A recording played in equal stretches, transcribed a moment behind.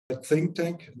think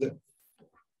tank,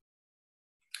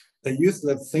 a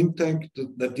youth-led think tank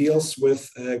that deals with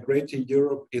Greater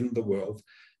Europe in the world.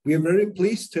 We are very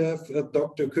pleased to have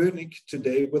Dr. König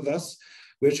today with us,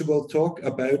 where she will talk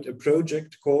about a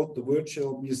project called the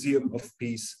Virtual Museum of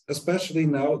Peace, especially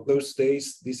now, those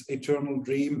days, this eternal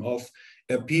dream of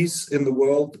peace in the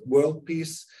world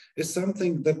peace, is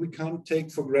something that we can't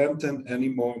take for granted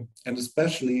anymore. And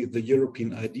especially the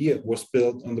European idea was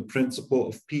built on the principle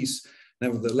of peace.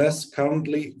 Nevertheless,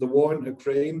 currently, the war in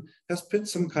Ukraine has put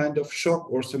some kind of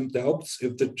shock or some doubts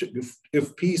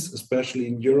if peace, especially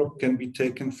in Europe, can be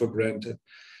taken for granted.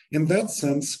 In that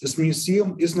sense, this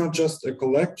museum is not just a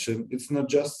collection. It's not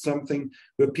just something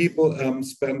where people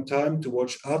spend time to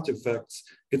watch artifacts.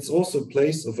 It's also a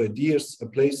place of ideas, a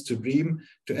place to dream,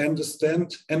 to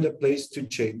understand, and a place to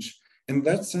change. In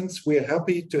that sense, we are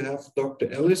happy to have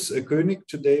Dr. Alice König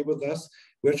today with us,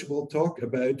 which will talk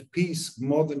about peace,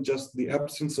 more than just the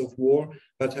absence of war,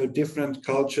 but how different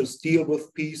cultures deal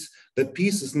with peace, that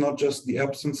peace is not just the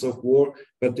absence of war,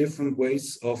 but different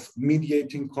ways of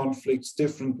mediating conflicts,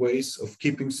 different ways of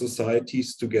keeping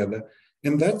societies together.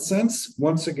 In that sense,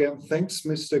 once again, thanks,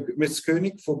 Ms.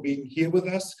 König, for being here with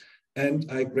us, and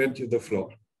I grant you the floor.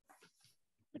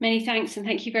 Many thanks, and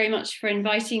thank you very much for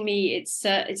inviting me.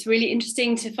 It's really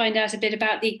interesting to find out a bit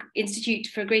about the Institute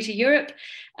for Greater Europe,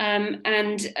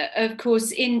 and of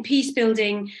course, in peace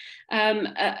building,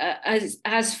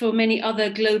 as for many other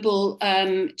global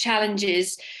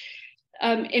challenges,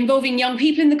 involving young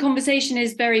people in the conversation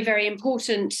is very, very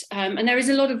important. And there is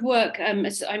a lot of work,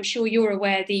 as I'm sure you're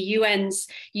aware, the UN's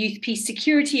Youth Peace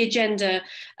Security Agenda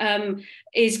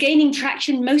is gaining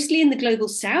traction mostly in the global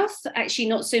south, actually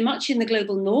not so much in the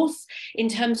global north, in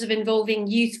terms of involving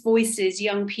youth voices,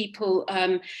 young people,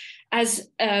 as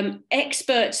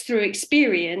experts through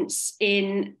experience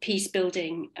in peace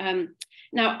building.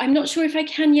 Now, I'm not sure if I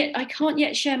can't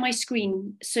yet share my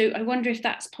screen, so I wonder if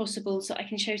that's possible so I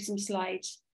can show some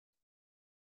slides.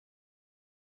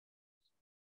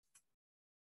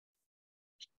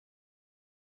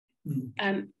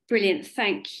 Brilliant,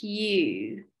 thank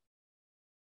you.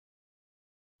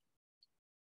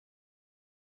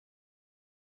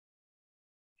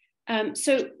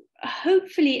 So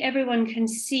hopefully everyone can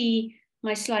see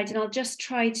my slides, and I'll just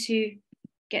try to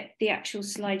get the actual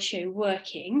slideshow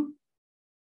working.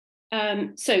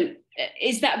 So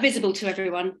is that visible to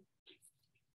everyone?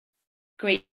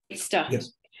 Great stuff.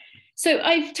 Yes. So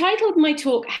I've titled my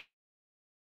talk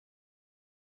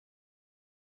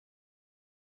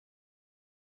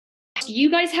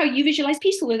You Guys How You Visualize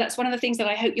Peace, although that's one of the things that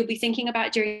I hope you'll be thinking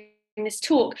about during this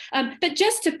talk. But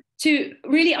just to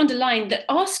really underline that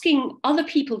asking other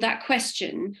people that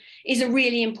question is a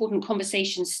really important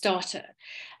conversation starter.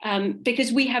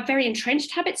 Because we have very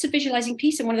entrenched habits of visualizing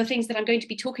peace. And one of the things that I'm going to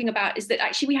be talking about is that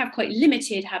actually we have quite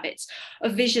limited habits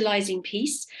of visualizing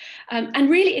peace, and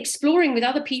really exploring with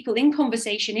other people in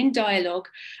conversation, in dialogue,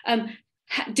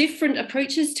 different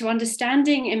approaches to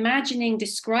understanding, imagining,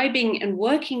 describing, and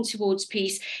working towards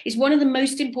peace is one of the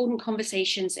most important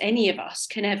conversations any of us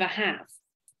can ever have.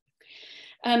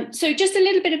 So just a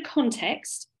little bit of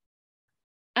context.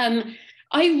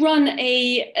 I run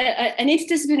an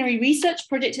interdisciplinary research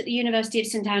project at the University of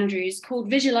St Andrews called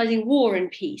Visualizing War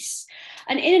and Peace.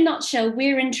 And in a nutshell,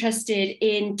 we're interested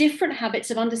in different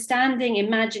habits of understanding,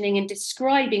 imagining, and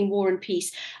describing war and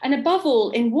peace, and above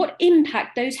all, in what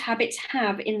impact those habits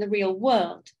have in the real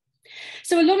world.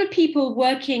 So a lot of people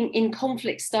working in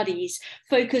conflict studies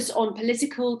focus on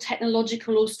political,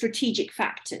 technological, or strategic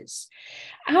factors.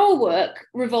 Our work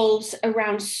revolves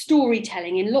around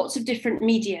storytelling in lots of different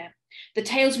media. The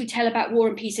tales we tell about war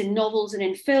and peace in novels and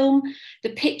in film, the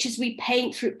pictures we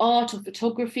paint through art or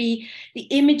photography, the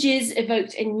images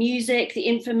evoked in music, the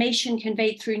information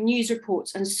conveyed through news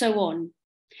reports, and so on.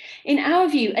 In our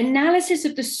view, analysis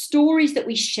of the stories that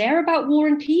we share about war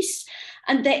and peace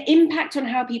and their impact on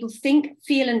how people think,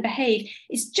 feel, and behave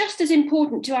is just as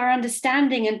important to our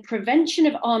understanding and prevention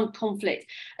of armed conflict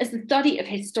as the study of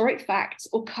historic facts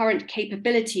or current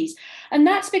capabilities. And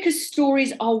that's because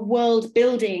stories are world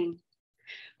building.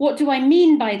 What do I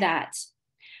mean by that?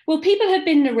 Well, people have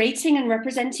been narrating and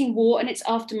representing war and its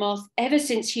aftermath ever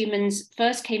since humans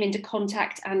first came into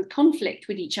contact and conflict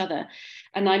with each other.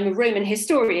 And I'm a Roman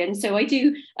historian, so I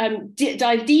do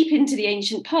dive deep into the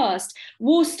ancient past.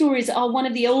 War stories are one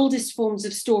of the oldest forms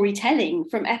of storytelling,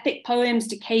 from epic poems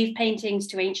to cave paintings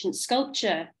to ancient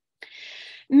sculpture.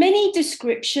 Many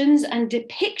descriptions and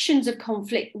depictions of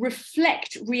conflict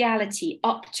reflect reality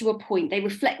up to a point. They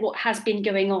reflect what has been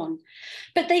going on,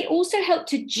 but they also help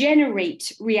to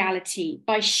generate reality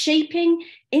by shaping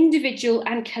individual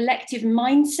and collective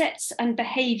mindsets and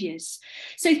behaviors.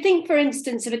 So think, for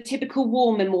instance, of a typical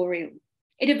war memorial.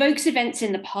 It evokes events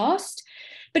in the past,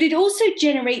 but it also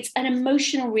generates an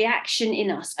emotional reaction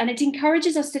in us, and it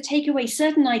encourages us to take away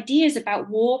certain ideas about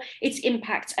war, its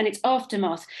impact and its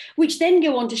aftermath, which then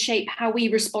go on to shape how we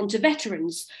respond to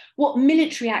veterans, what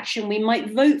military action we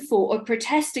might vote for or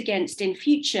protest against in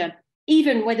future,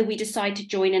 even whether we decide to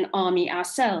join an army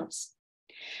ourselves.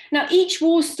 Now, each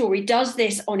war story does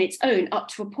this on its own up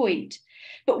to a point.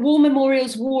 But war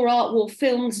memorials, war art, war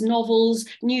films, novels,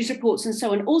 news reports, and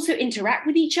so on also interact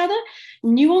with each other,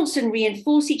 nuance and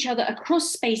reinforce each other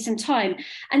across space and time,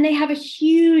 and they have a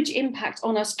huge impact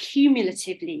on us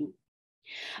cumulatively.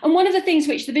 And one of the things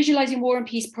which the Visualising War and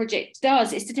Peace project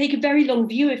does is to take a very long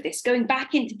view of this, going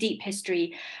back into deep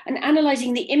history and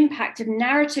analysing the impact of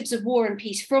narratives of war and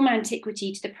peace from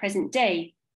antiquity to the present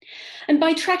day. And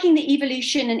by tracking the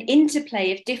evolution and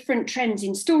interplay of different trends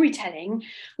in storytelling,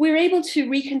 we're able to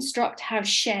reconstruct how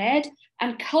shared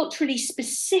and culturally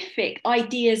specific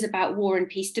ideas about war and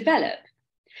peace develop,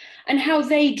 and how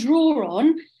they draw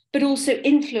on, but also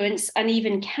influence and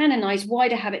even canonize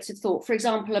wider habits of thought, for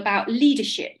example, about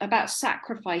leadership, about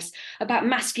sacrifice, about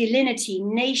masculinity,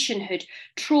 nationhood,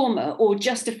 trauma, or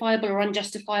justifiable or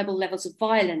unjustifiable levels of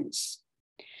violence.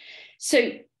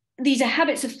 So these are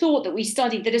habits of thought that we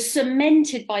studied that are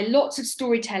cemented by lots of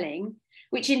storytelling,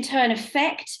 which in turn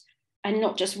affect and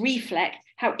not just reflect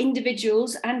how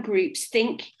individuals and groups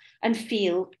think and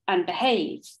feel and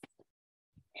behave.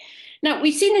 Now,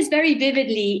 we've seen this very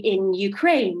vividly in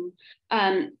Ukraine.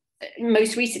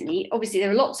 Most recently, obviously, there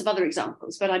are lots of other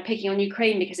examples, but I'm picking on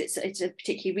Ukraine because it's a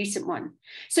particularly recent one.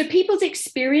 So people's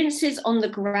experiences on the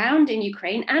ground in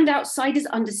Ukraine and outsiders'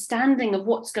 understanding of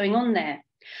what's going on there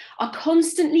are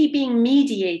constantly being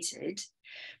mediated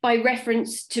by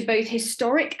reference to both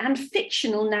historic and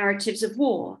fictional narratives of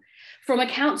war, from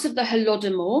accounts of the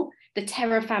Holodomor, the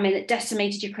terror famine that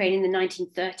decimated Ukraine in the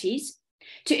 1930s,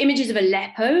 to images of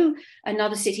Aleppo,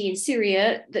 another city in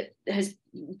Syria that has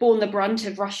borne the brunt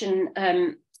of Russian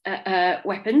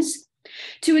weapons,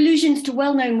 to allusions to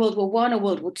well-known World War I or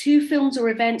World War II films or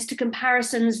events, to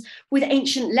comparisons with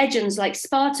ancient legends like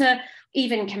Sparta,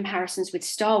 even comparisons with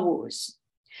Star Wars.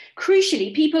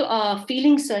 Crucially, people are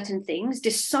feeling certain things,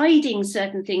 deciding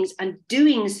certain things, and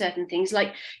doing certain things,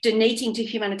 like donating to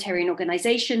humanitarian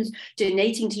organizations,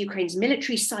 donating to Ukraine's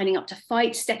military, signing up to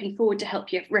fight, stepping forward to help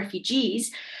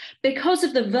refugees, because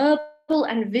of the verbal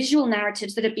and visual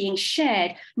narratives that are being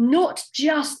shared, not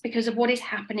just because of what is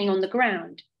happening on the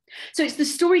ground. So it's the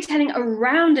storytelling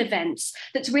around events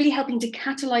that's really helping to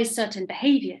catalyze certain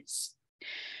behaviors.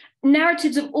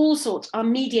 Narratives of all sorts are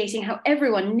mediating how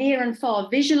everyone near and far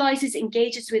visualizes,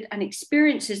 engages with, and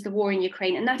experiences the war in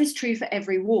Ukraine, and that is true for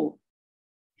every war.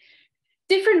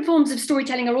 Different forms of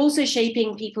storytelling are also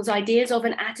shaping people's ideas of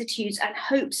and attitudes and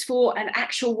hopes for and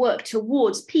actual work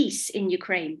towards peace in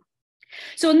Ukraine.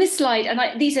 So on this slide,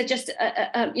 and these are just,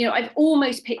 I've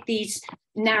almost picked these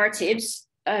narratives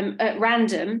at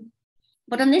random.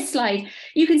 But on this slide,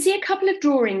 you can see a couple of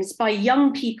drawings by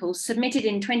young people submitted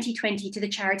in 2020 to the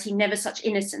charity Never Such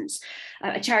Innocence,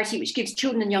 a charity which gives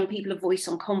children and young people a voice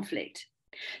on conflict.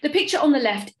 The picture on the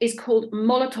left is called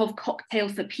Molotov Cocktail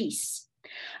for Peace,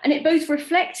 and it both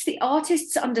reflects the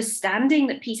artist's understanding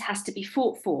that peace has to be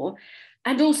fought for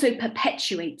and also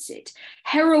perpetuates it,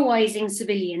 heroizing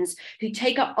civilians who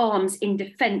take up arms in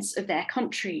defense of their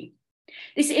country.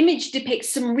 This image depicts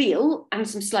some real and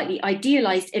some slightly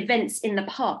idealized events in the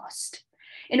past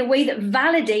in a way that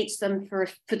validates them for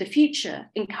the future,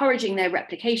 encouraging their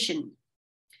replication.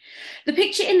 The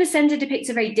picture in the center depicts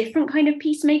a very different kind of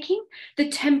peacemaking, the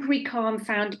temporary calm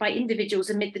found by individuals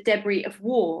amid the debris of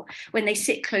war when they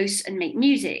sit close and make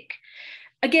music.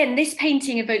 Again, this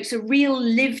painting evokes a real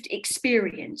lived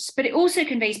experience, but it also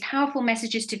conveys powerful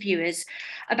messages to viewers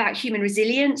about human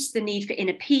resilience, the need for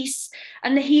inner peace,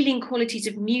 and the healing qualities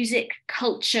of music,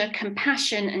 culture,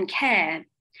 compassion, and care.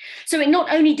 So it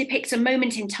not only depicts a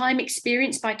moment in time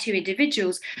experienced by two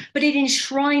individuals, but it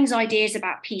enshrines ideas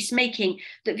about peacemaking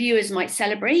that viewers might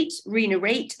celebrate,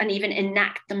 re-narrate, and even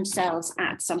enact themselves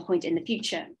at some point in the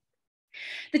future.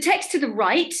 The text to the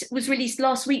right was released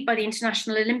last week by the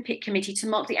International Olympic Committee to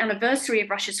mark the anniversary of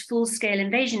Russia's full-scale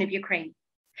invasion of Ukraine.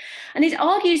 And it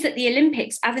argues that the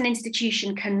Olympics as an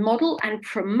institution can model and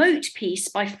promote peace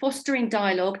by fostering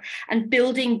dialogue and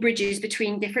building bridges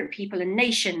between different people and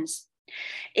nations.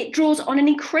 It draws on an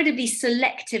incredibly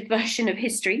selective version of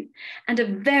history and a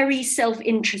very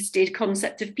self-interested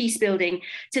concept of peace building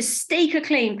to stake a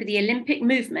claim for the Olympic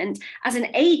movement as an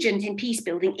agent in peace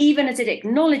building, even as it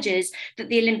acknowledges that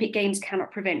the Olympic Games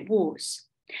cannot prevent wars.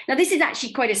 Now, this is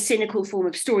actually quite a cynical form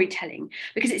of storytelling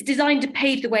because it's designed to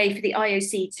pave the way for the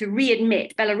IOC to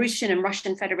readmit Belarusian and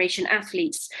Russian Federation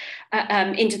athletes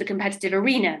into the competitive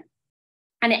arena.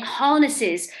 And it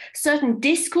harnesses certain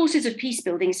discourses of peace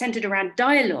building centered around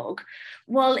dialogue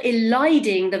while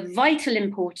eliding the vital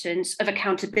importance of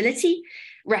accountability,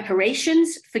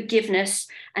 reparations, forgiveness,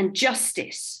 and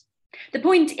justice. The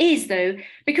point is, though,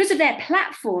 because of their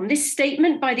platform, this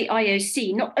statement by the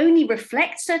IOC not only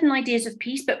reflects certain ideas of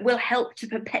peace, but will help to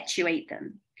perpetuate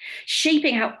them,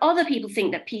 shaping how other people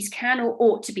think that peace can or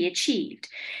ought to be achieved.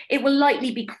 It will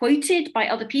likely be quoted by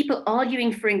other people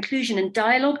arguing for inclusion and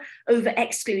dialogue over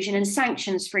exclusion and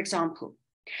sanctions, for example.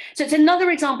 So it's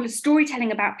another example of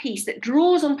storytelling about peace that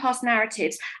draws on past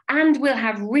narratives and will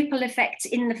have ripple effects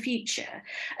in the future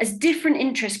as different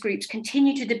interest groups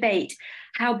continue to debate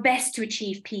how best to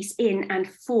achieve peace in and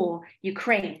for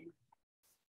Ukraine.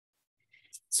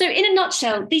 So in a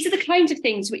nutshell, these are the kinds of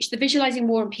things which the Visualising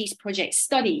War and Peace project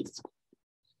studies.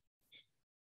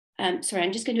 Sorry,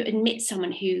 I'm just going to admit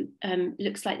someone who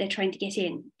looks like they're trying to get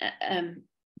in,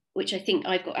 which I think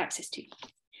I've got access to.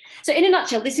 So in a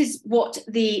nutshell, this is what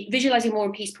the Visualising War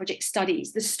and Peace project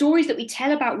studies, the stories that we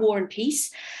tell about war and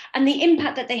peace and the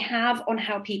impact that they have on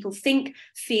how people think,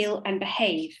 feel, and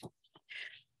behave.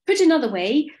 Put another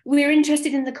way, we're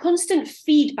interested in the constant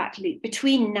feedback loop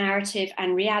between narrative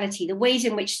and reality, the ways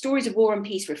in which stories of war and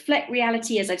peace reflect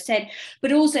reality, as I've said,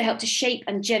 but also help to shape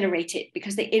and generate it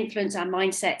because they influence our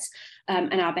mindsets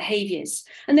and our behaviours.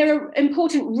 And there are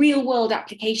important real-world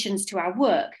applications to our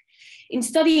work. In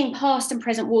studying past and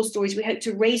present war stories, we hope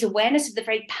to raise awareness of the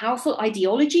very powerful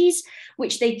ideologies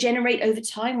which they generate over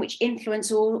time, which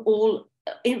influence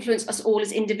us all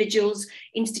as individuals,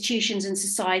 institutions, and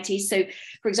societies. So,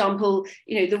 for example,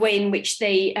 the way in which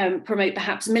they promote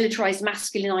perhaps militarized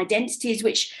masculine identities,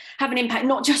 which have an impact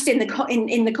not just in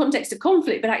the context of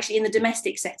conflict, but actually in the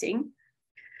domestic setting.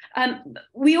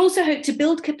 We also hope to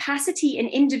build capacity in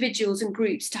individuals and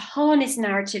groups to harness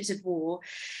narratives of war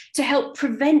to help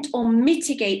prevent or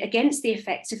mitigate against the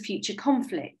effects of future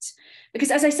conflict. Because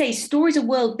as I say, stories of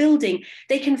world building,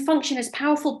 they can function as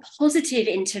powerful positive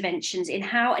interventions in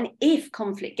how and if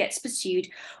conflict gets pursued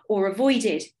or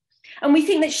avoided. And we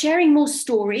think that sharing more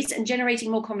stories and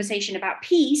generating more conversation about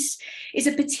peace is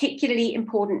a particularly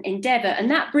important endeavour.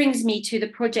 And that brings me to the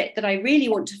project that I really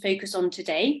want to focus on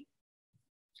today.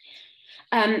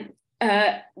 Our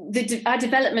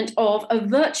development of a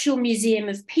virtual museum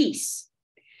of peace.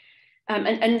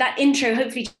 And that intro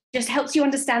hopefully just helps you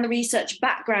understand the research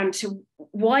background to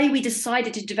why we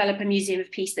decided to develop a museum of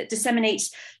peace that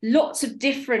disseminates lots of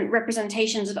different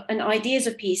representations of and ideas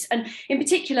of peace, and in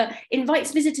particular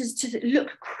invites visitors to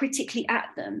look critically at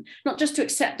them, not just to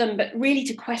accept them, but really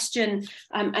to question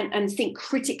and think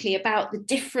critically about the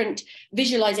different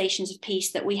visualizations of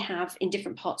peace that we have in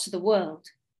different parts of the world.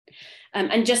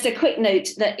 And just a quick note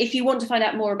that if you want to find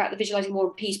out more about the Visualising War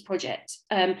and Peace project,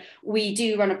 we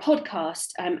do run a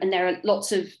podcast and there are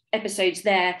lots of episodes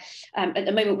there. At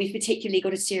the moment, we've particularly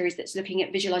got a series that's looking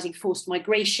at visualising forced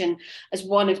migration as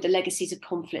one of the legacies of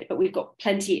conflict, but we've got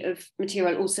plenty of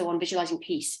material also on visualising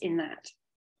peace in that.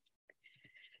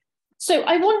 So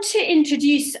I want to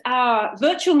introduce our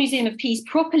virtual Museum of Peace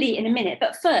properly in a minute,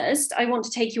 but first I want to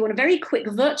take you on a very quick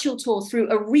virtual tour through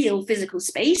a real physical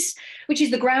space, which is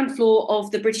the ground floor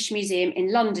of the British Museum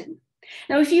in London.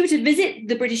 Now, if you were to visit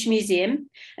the British Museum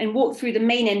and walk through the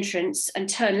main entrance and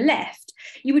turn left,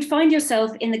 you would find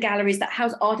yourself in the galleries that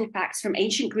house artifacts from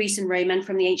ancient Greece and Rome and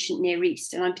from the ancient Near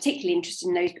East. And I'm particularly interested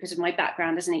in those because of my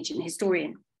background as an ancient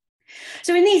historian.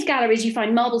 So in these galleries, you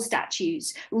find marble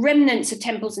statues, remnants of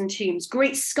temples and tombs,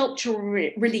 great sculptural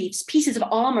reliefs, pieces of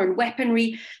armor and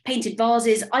weaponry, painted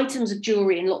vases, items of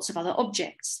jewelry, and lots of other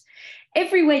objects.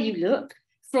 Everywhere you look,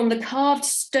 from the carved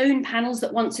stone panels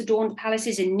that once adorned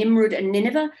palaces in Nimrud and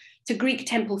Nineveh, to Greek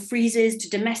temple friezes, to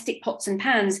domestic pots and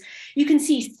pans, you can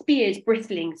see spears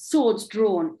bristling, swords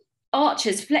drawn,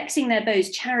 archers flexing their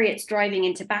bows, chariots driving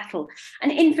into battle, and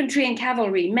infantry and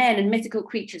cavalry, men and mythical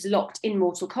creatures locked in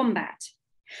mortal combat.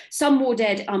 Some war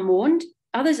dead are mourned,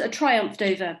 others are triumphed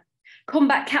over.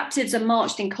 Combat captives are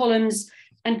marched in columns,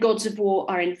 and gods of war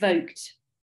are invoked.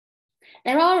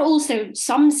 There are also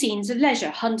some scenes of leisure,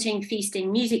 hunting,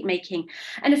 feasting, music making,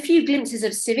 and a few glimpses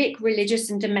of civic, religious,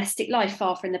 and domestic life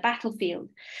far from the battlefield.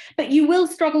 But you will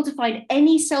struggle to find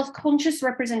any self-conscious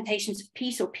representations of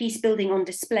peace or peace building on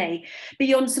display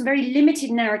beyond some very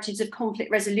limited narratives of conflict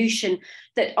resolution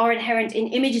that are inherent in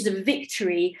images of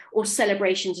victory or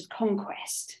celebrations of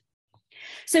conquest.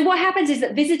 So what happens is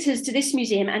that visitors to this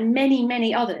museum and many,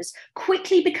 many others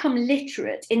quickly become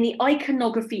literate in the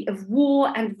iconography of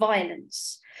war and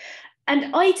violence.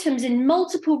 And items in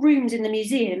multiple rooms in the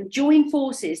museum join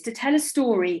forces to tell a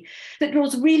story that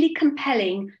draws really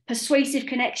compelling, persuasive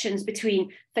connections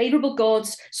between favourable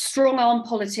gods, strong-arm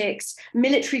politics,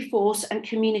 military force, and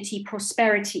community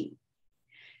prosperity.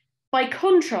 By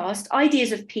contrast,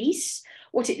 ideas of peace,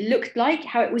 what it looked like,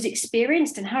 how it was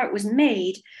experienced, and how it was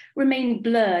made remain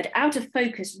blurred, out of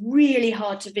focus, really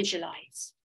hard to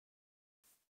visualize.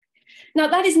 Now,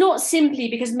 that is not simply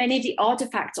because many of the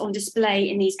artifacts on display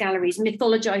in these galleries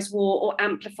mythologize war or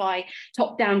amplify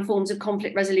top-down forms of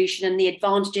conflict resolution and the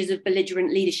advantages of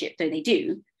belligerent leadership, though they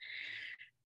do.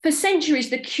 For centuries,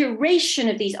 the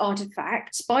curation of these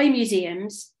artifacts by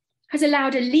museums has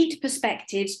allowed elite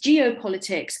perspectives,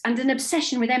 geopolitics, and an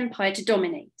obsession with empire to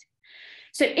dominate.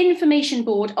 So information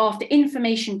board after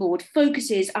information board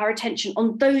focuses our attention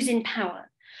on those in power,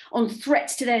 on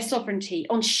threats to their sovereignty,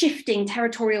 on shifting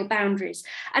territorial boundaries,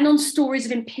 and on stories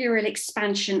of imperial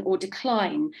expansion or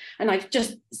decline. And I've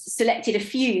just selected a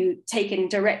few taken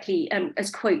directly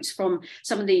as quotes from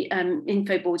some of the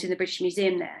info boards in the British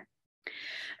Museum there.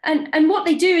 And what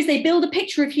they do is they build a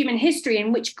picture of human history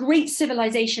in which great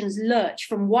civilizations lurch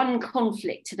from one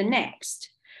conflict to the next.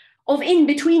 Of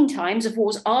in-between times, of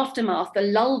war's aftermath, the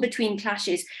lull between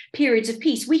clashes, periods of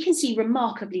peace, we can see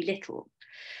remarkably little.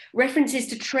 References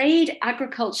to trade,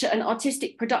 agriculture, and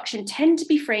artistic production tend to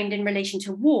be framed in relation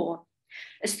to war,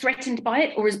 as threatened by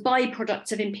it or as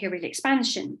byproducts of imperial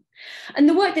expansion. And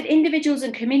the work that individuals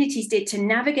and communities did to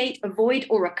navigate, avoid,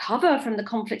 or recover from the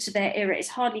conflicts of their era is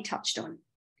hardly touched on.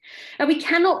 Now, we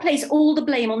cannot place all the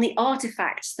blame on the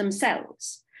artifacts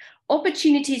themselves.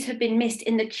 Opportunities have been missed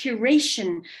in the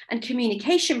curation and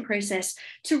communication process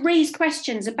to raise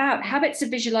questions about habits of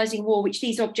visualizing war which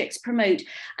these objects promote,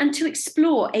 and to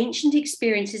explore ancient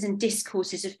experiences and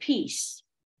discourses of peace.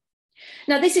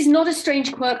 Now, this is not a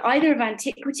strange quirk either of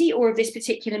antiquity or of this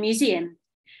particular museum.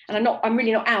 And I'm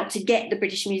really not out to get the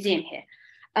British Museum here.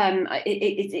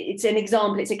 It's an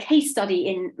example, it's a case study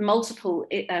in multiple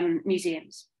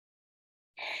museums.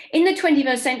 In the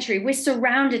 21st century, we're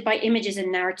surrounded by images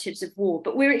and narratives of war,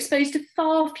 but we're exposed to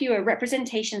far fewer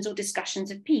representations or discussions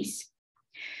of peace.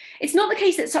 It's not the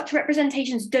case that such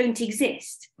representations don't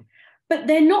exist, but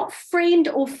they're not framed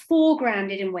or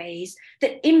foregrounded in ways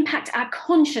that impact our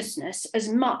consciousness as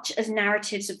much as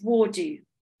narratives of war do.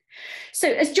 So,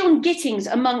 as John Gittings,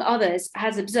 among others,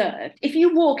 has observed, if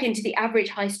you walk into the average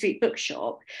high street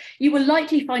bookshop, you will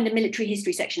likely find a military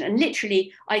history section. And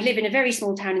literally, I live in a very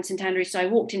small town in St Andrews, so I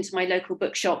walked into my local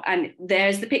bookshop and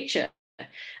there's the picture.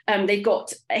 They've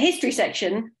got a history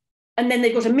section, and then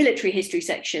they've got a military history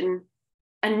section,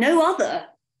 and no other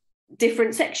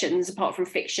different sections apart from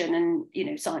fiction and, you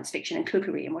know, science fiction and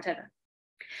cookery and whatever.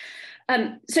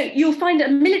 So you'll find a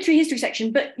military history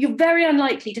section, but you're very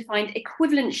unlikely to find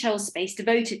equivalent shelf space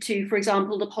devoted to, for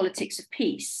example, the politics of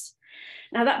peace.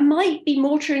 Now, that might be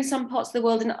more true in some parts of the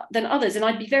world than others, and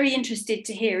I'd be very interested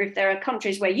to hear if there are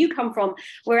countries where you come from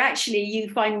where actually you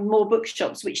find more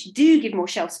bookshops which do give more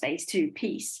shelf space to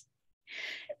peace.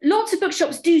 Lots of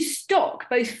bookshops do stock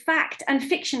both fact and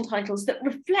fiction titles that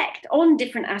reflect on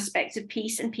different aspects of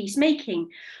peace and peacemaking,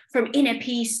 from inner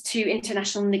peace to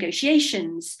international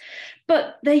negotiations,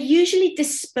 but they're usually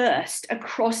dispersed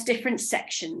across different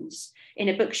sections in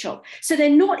a bookshop. So they're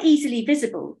not easily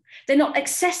visible. They're not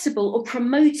accessible or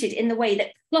promoted in the way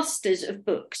that clusters of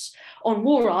books on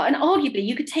war are. And arguably,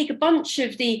 you could take a bunch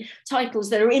of the titles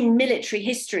that are in military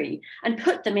history and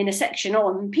put them in a section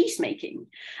on peacemaking.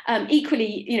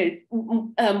 Equally, you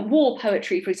know, war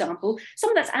poetry, for example, some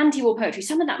of that's anti-war poetry.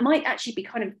 Some of that might actually be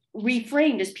kind of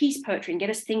reframed as peace poetry and get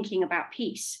us thinking about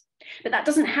peace. But that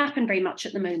doesn't happen very much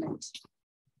at the moment.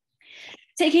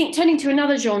 Turning to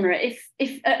another genre,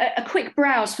 if a quick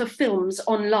browse for films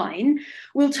online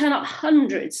will turn up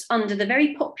hundreds under the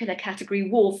very popular category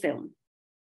war film,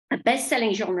 a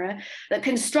best-selling genre that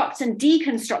constructs and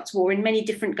deconstructs war in many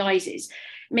different guises,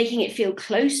 making it feel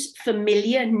close,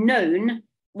 familiar, known,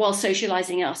 while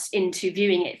socializing us into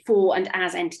viewing it for and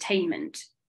as entertainment.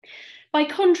 By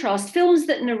contrast, films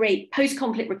that narrate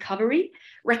post-conflict recovery,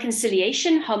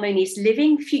 reconciliation, harmonious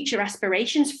living, future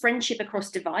aspirations, friendship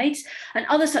across divides, and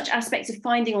other such aspects of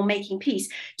finding or making peace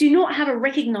do not have a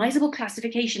recognizable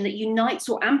classification that unites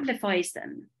or amplifies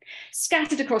them.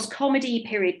 Scattered across comedy,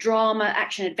 period drama,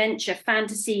 action adventure,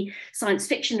 fantasy, science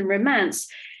fiction, and romance,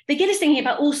 they get us thinking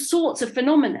about all sorts of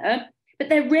phenomena, but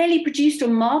they're rarely produced or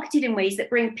marketed in ways that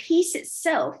bring peace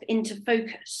itself into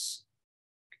focus.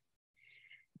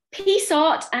 Peace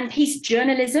art and peace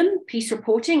journalism, peace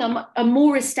reporting are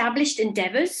more established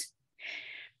endeavors.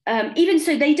 Even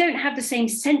so, they don't have the same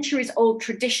centuries-old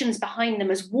traditions behind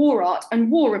them as war art and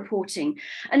war reporting,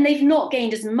 and they've not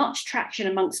gained as much traction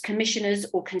amongst commissioners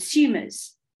or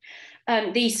consumers.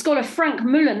 The scholar Frank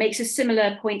Muller makes a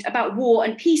similar point about war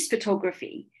and peace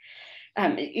photography.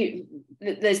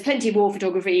 There's plenty of war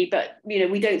photography, but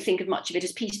we don't think of much of it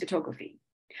as peace photography.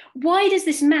 Why does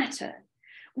this matter?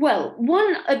 Well,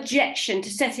 one objection to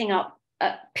setting up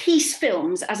peace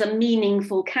films as a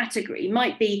meaningful category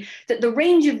might be that the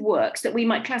range of works that we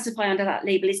might classify under that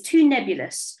label is too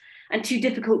nebulous and too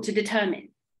difficult to determine.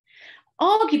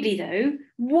 Arguably, though,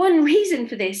 one reason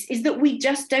for this is that we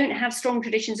just don't have strong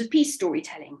traditions of peace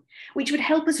storytelling, which would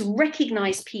help us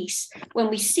recognize peace when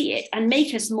we see it and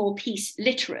make us more peace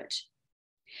literate.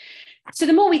 So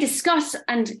the more we discuss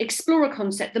and explore a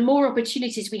concept, the more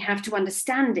opportunities we have to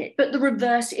understand it, but the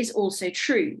reverse is also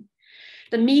true.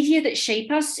 The media that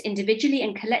shape us individually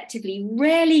and collectively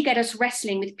rarely get us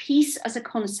wrestling with peace as a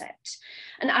concept.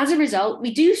 And as a result,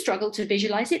 we do struggle to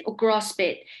visualize it or grasp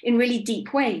it in really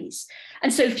deep ways.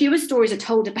 And so fewer stories are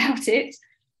told about it,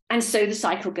 and so the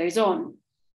cycle goes on.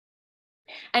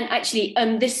 And actually,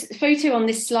 this photo on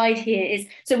this slide here is,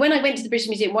 so when I went to the British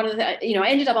Museum, one of the, I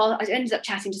ended up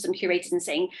chatting to some curators and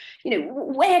saying,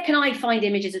 where can I find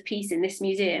images of peace in this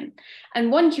museum?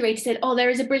 And one curator said, oh, there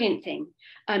is a brilliant thing.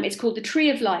 It's called the Tree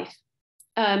of Life.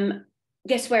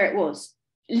 Guess where it was?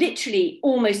 Literally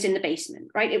almost in the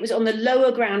basement, right? It was on the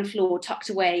lower ground floor, tucked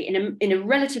away in a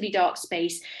relatively dark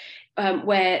space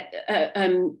where,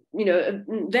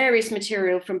 various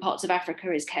material from parts of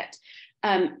Africa is kept.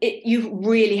 You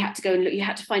really had to go and look, you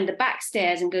had to find the back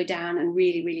stairs and go down and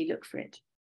really, really look for it.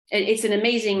 It's an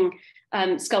amazing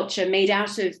sculpture made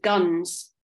out of guns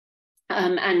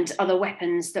and other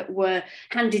weapons that were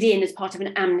handed in as part of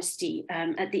an amnesty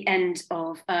at the end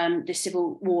of the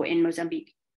civil war in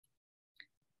Mozambique.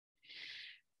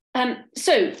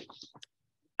 So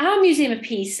our Museum of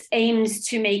Peace aims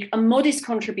to make a modest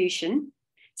contribution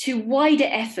to wider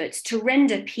efforts to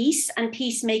render peace and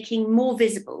peacemaking more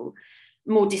visible,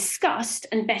 more discussed,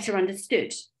 and better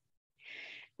understood.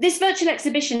 This virtual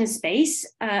exhibition space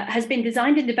has been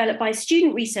designed and developed by a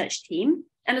student research team,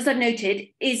 and as I've noted,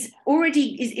 is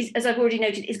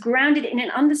grounded in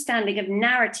an understanding of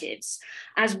narratives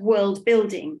as world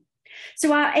building.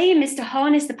 So our aim is to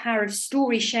harness the power of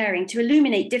story sharing to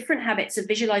illuminate different habits of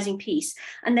visualizing peace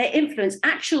and their influence,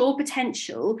 actual or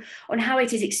potential, on how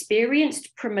it is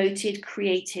experienced, promoted,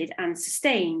 created, and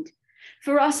sustained.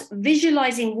 For us,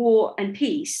 visualizing war and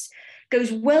peace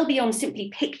goes well beyond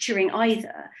simply picturing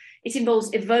either. It involves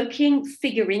evoking,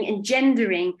 figuring,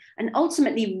 engendering, and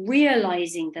ultimately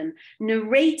realizing them,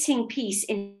 narrating peace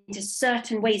into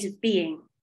certain ways of being.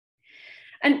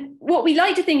 And what we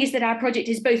like to think is that our project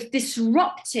is both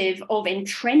disruptive of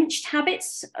entrenched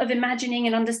habits of imagining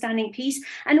and understanding peace,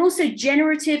 and also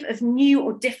generative of new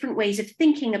or different ways of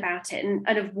thinking about it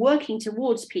and of working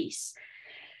towards peace.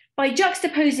 By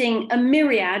juxtaposing a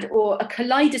myriad or a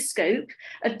kaleidoscope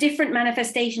of different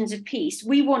manifestations of peace,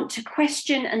 we want to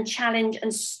question and challenge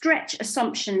and stretch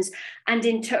assumptions and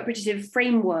interpretative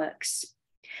frameworks.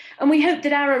 And we hope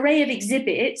that our array of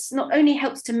exhibits not only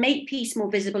helps to make peace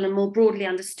more visible and more broadly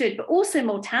understood, but also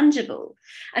more tangible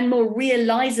and more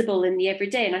realizable in the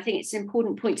everyday. And I think it's an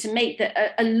important point to make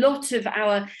that a lot of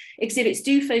our exhibits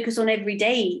do focus on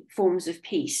everyday forms of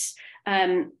peace.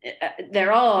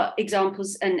 There are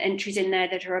examples and entries in there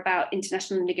that are about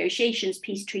international negotiations,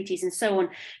 peace treaties, and so on,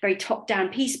 very top-down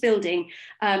peace building.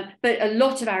 But a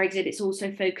lot of our exhibits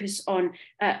also focus on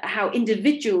how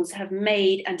individuals have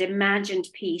made and imagined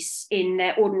peace in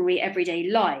their ordinary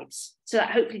everyday lives. So that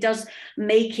hopefully does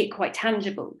make it quite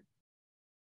tangible.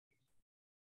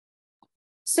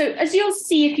 So as you'll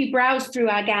see if you browse through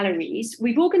our galleries,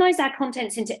 we've organised our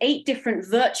contents into 8 different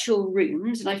virtual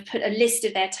rooms, and I've put a list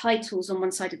of their titles on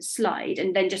one side of the slide,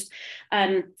 and then just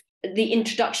the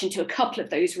introduction to a couple of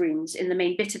those rooms in the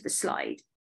main bit of the slide.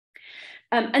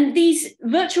 And these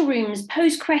virtual rooms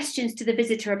pose questions to the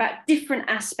visitor about different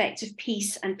aspects of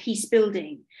peace and peace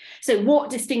building. So what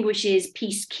distinguishes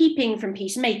peacekeeping from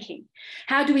peacemaking?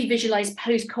 How do we visualize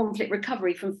post-conflict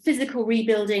recovery from physical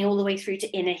rebuilding all the way through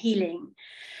to inner healing?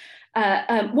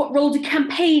 What role do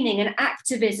campaigning and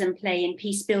activism play in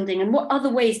peace building? And what other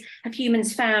ways have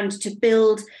humans found to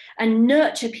build and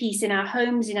nurture peace in our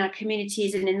homes, in our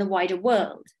communities, and in the wider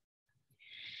world?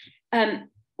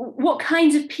 What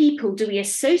kinds of people do we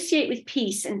associate with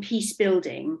peace and peace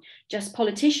building? Just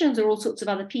politicians or all sorts of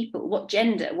other people? What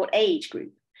gender, what age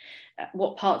group,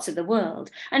 what parts of the world?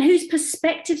 And whose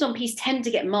perspectives on peace tend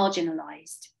to get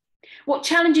marginalized? What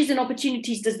challenges and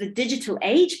opportunities does the digital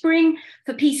age bring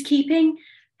for peacekeeping?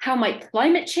 How might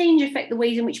climate change affect the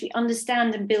ways in which we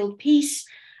understand and build peace?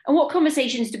 And what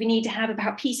conversations do we need to have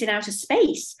about peace in outer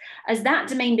space as that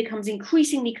domain becomes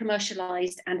increasingly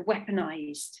commercialized and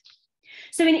weaponized?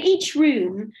 So in each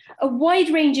room, a wide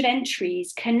range of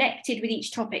entries connected with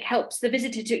each topic helps the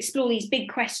visitor to explore these big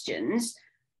questions,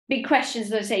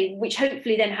 as I say, which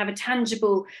hopefully then have a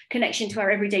tangible connection to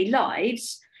our everyday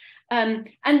lives. And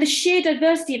the sheer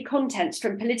diversity of contents,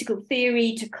 from political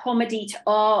theory to comedy to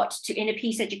art to inner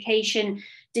peace education,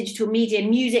 digital media,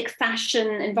 music, fashion,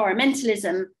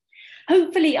 environmentalism,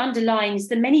 hopefully underlines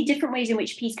the many different ways in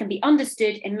which peace can be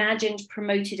understood, imagined,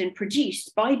 promoted, and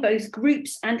produced by both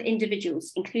groups and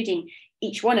individuals, including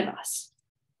each one of us.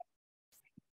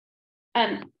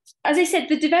 As I said,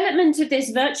 the development of this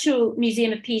virtual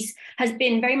Museum of Peace has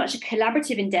been very much a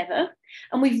collaborative endeavour,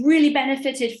 and we've really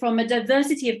benefited from a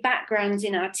diversity of backgrounds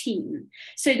in our team.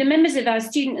 So the members of our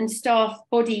student and staff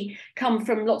body come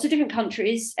from lots of different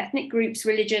countries, ethnic groups,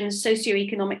 religions,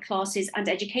 socioeconomic classes, and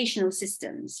educational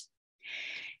systems.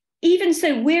 Even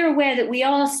so, we're aware that we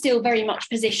are still very much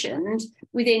positioned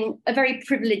within a very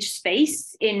privileged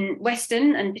space in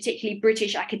Western and particularly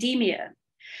British academia.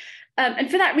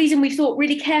 And for that reason, we've thought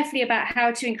really carefully about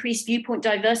how to increase viewpoint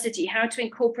diversity, how to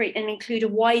incorporate and include a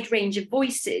wide range of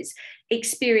voices,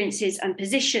 experiences, and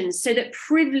positions so that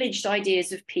privileged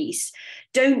ideas of peace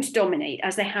don't dominate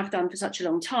as they have done for such a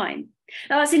long time.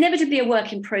 Now, that's inevitably a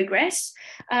work in progress.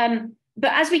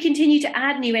 But as we continue to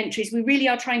add new entries, we really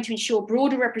are trying to ensure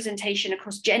broader representation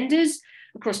across genders,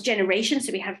 across generations.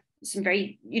 So we have some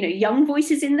very young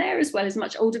voices in there, as well as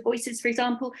much older voices, for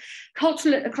example,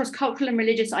 across cultural and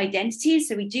religious identities.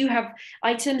 So we do have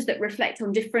items that reflect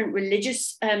on different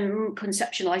religious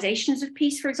conceptualizations of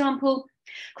peace, for example,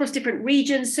 across different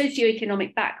regions,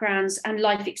 socioeconomic backgrounds, and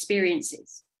life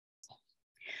experiences.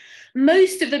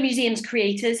 Most of the museum's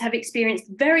creators have experienced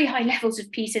very high levels of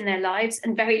peace in their lives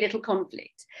and very little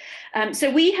conflict.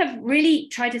 So we have really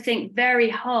tried to think very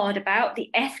hard about the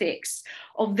ethics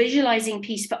of visualizing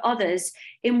peace for others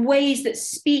in ways that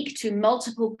speak to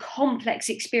multiple complex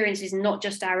experiences, not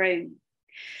just our own.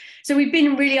 So we've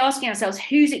been really asking ourselves,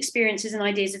 whose experiences and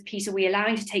ideas of peace are we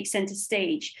allowing to take center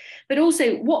stage? But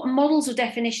also, what models or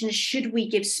definitions should we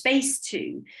give space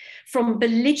to, from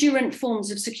belligerent forms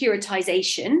of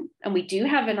securitization? And we do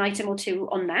have an item or two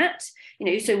on that.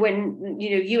 So when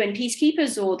UN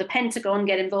peacekeepers or the Pentagon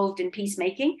get involved in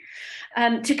peacemaking,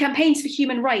 to campaigns for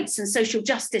human rights and social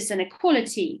justice and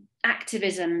equality,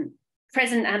 activism,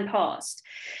 present and past,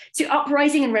 to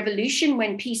uprising and revolution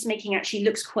when peacemaking actually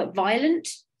looks quite violent,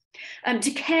 to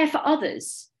care for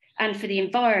others and for the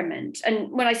environment.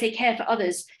 And when I say care for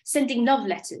others, sending love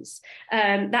letters,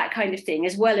 that kind of thing,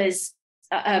 as well as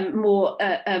more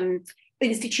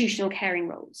institutional caring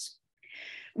roles.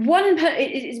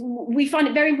 We find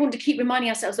it very important to keep reminding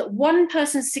ourselves that one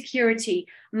person's security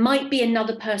might be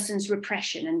another person's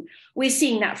repression. And we're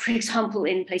seeing that, for example,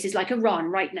 in places like Iran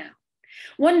right now.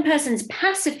 One person's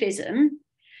pacifism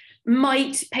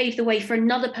might pave the way for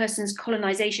another person's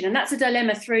colonization. And that's a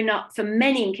dilemma thrown up for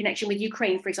many in connection with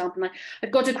Ukraine, for example. And I've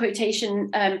got a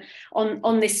quotation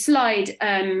on this slide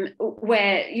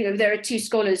where there are two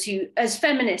scholars who, as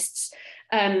feminists,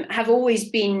 have always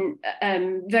been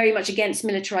very much against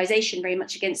militarization, very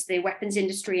much against the weapons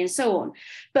industry and so on.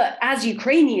 But as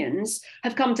Ukrainians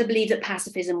have come to believe that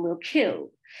pacifism will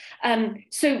kill.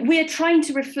 So we're trying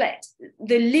to reflect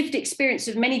the lived experience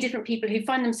of many different people who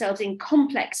find themselves in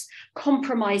complex,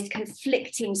 compromised,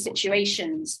 conflicting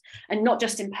situations, and not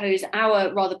just impose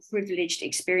our rather privileged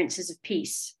experiences of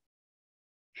peace.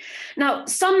 Now,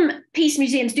 some peace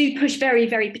museums do push very,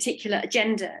 very particular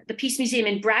agenda. The Peace Museum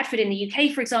in Bradford in the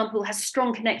UK, for example, has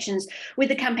strong connections with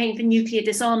the campaign for nuclear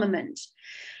disarmament.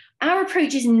 Our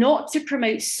approach is not to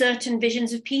promote certain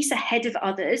visions of peace ahead of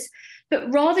others,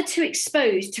 but rather to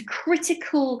expose to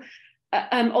critical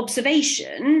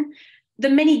observation the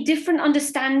many different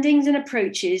understandings and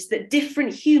approaches that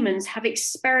different humans have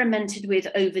experimented with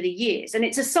over the years. And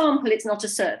it's a sample, it's not a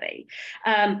survey.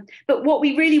 But what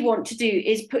we really want to do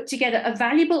is put together a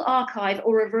valuable archive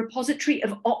or a repository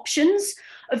of options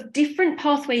of different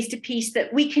pathways to peace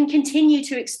that we can continue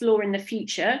to explore in the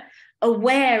future,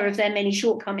 aware of their many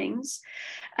shortcomings.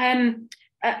 And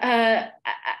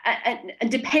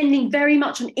depending very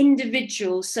much on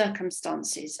individual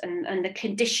circumstances and the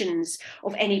conditions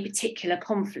of any particular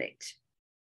conflict.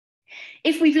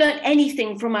 If we've learned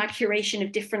anything from our curation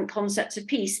of different concepts of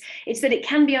peace, it's that it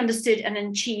can be understood and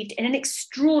achieved in an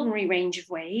extraordinary range of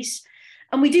ways.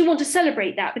 And we do want to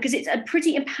celebrate that because it's a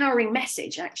pretty empowering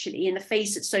message, actually, in the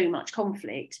face of so much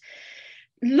conflict.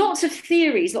 Lots of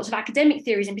theories, lots of academic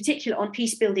theories in particular on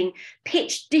peace building,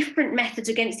 pitch different methods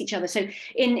against each other. So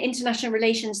in international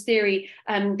relations theory,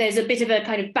 there's a bit of a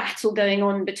kind of battle going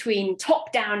on between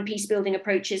top-down peace building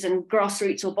approaches and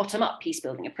grassroots or bottom-up peace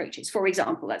building approaches. For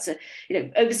example, that's a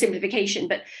oversimplification,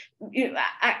 but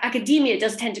academia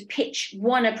does tend to pitch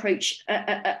one approach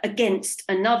against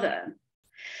another.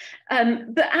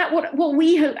 But what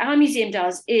we hope our museum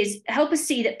does is help us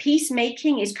see that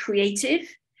peacemaking is creative.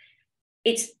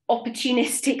 It's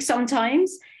opportunistic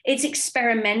sometimes, it's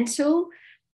experimental,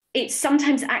 it's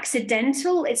sometimes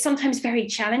accidental, it's sometimes very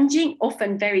challenging,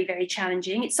 often very, very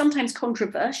challenging, it's sometimes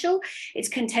controversial, it's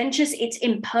contentious, it's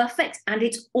imperfect, and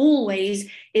it's always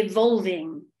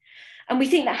evolving. And we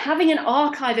think that having an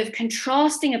archive of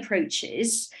contrasting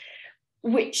approaches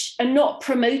which are not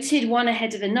promoted one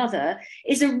ahead of another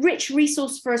is a rich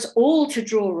resource for us all to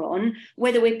draw on,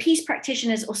 whether we're peace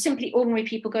practitioners or simply ordinary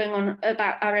people going on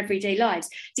about our everyday lives,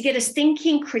 to get us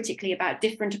thinking critically about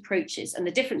different approaches and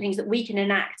the different things that we can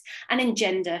enact and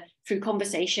engender through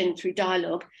conversation, through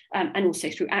dialogue, and also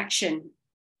through action.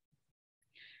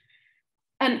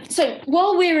 So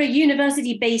while we're a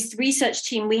university-based research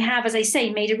team, we have, as I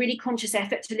say, made a really conscious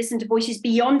effort to listen to voices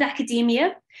beyond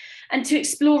academia and to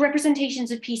explore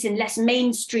representations of peace in less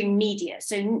mainstream media.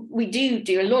 So we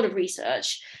do a lot of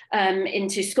research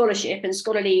into scholarship and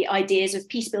scholarly ideas of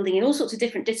peace building in all sorts of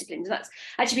different disciplines. And that's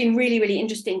actually been really, really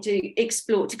interesting to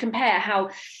explore, to compare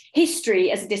how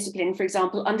history as a discipline, for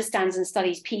example, understands and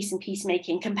studies peace and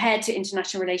peacemaking compared to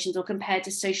international relations or compared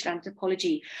to social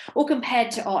anthropology or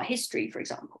compared to art history, for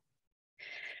example.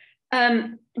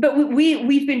 But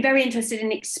we've been very interested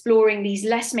in exploring these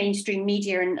less mainstream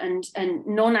media and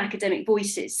non-academic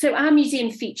voices. So our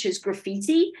museum features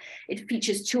graffiti, it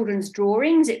features children's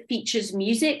drawings, it features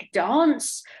music,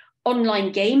 dance,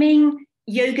 online gaming,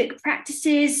 yogic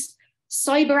practices,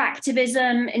 cyber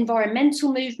activism,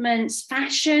 environmental movements,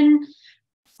 fashion,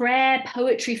 prayer,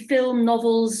 poetry, film,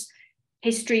 novels,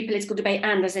 history, political debate,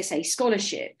 and, as I say,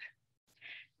 scholarship.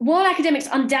 While academics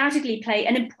undoubtedly play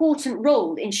an important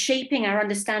role in shaping our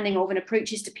understanding of and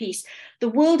approaches to peace, the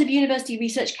world of university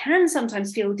research can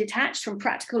sometimes feel detached from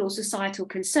practical or societal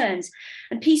concerns,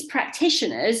 and peace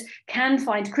practitioners can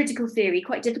find critical theory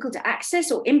quite difficult to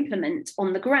access or implement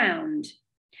on the ground.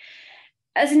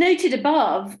 As noted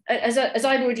above, as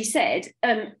I've already said,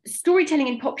 storytelling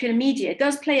in popular media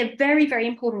does play a very, very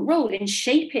important role in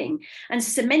shaping and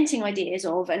cementing ideas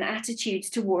of and attitudes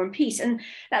to war and peace. And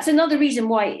that's another reason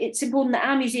why it's important that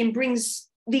our museum brings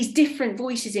these different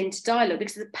voices into dialogue,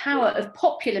 because of the power of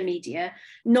popular media,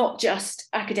 not just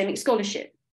academic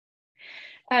scholarship.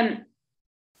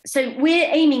 So we're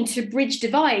aiming to bridge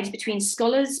divides between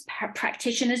scholars,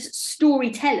 practitioners,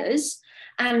 storytellers,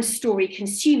 and story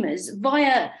consumers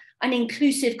via an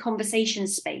inclusive conversation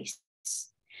space.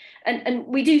 And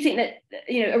we do think that,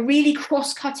 you know, a really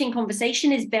cross-cutting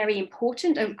conversation is very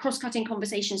important. A cross-cutting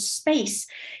conversation space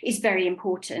is very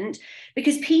important,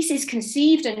 because peace is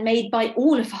conceived and made by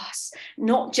all of us,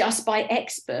 not just by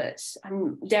experts,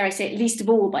 and dare I say, least of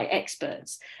all by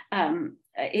experts.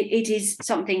 It is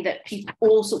something that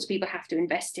all sorts of people have to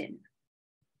invest in.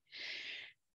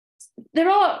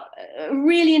 There are a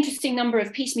really interesting number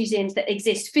of peace museums that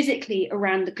exist physically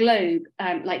around the globe,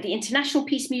 like the International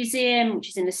Peace Museum, which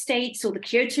is in the States, or the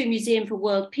Kyoto Museum for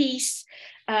World Peace.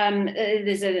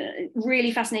 There's a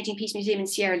really fascinating peace museum in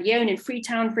Sierra Leone, in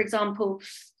Freetown, for example,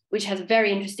 which has a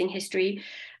very interesting history.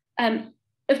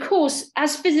 Of course,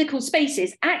 as physical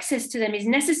spaces, access to them is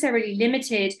necessarily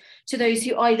limited to those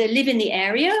who either live in the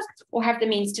area or have the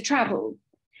means to travel.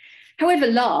 However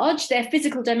large, their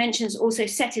physical dimensions also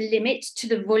set a limit to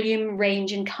the volume,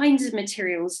 range, and kinds of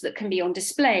materials that can be on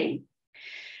display.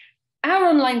 Our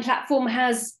online platform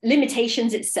has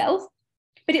limitations itself,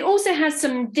 but it also has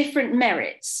some different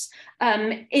merits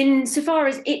insofar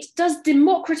as it does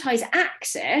democratize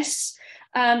access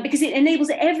because it enables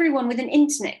everyone with an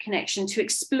internet connection to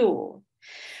explore.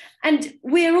 And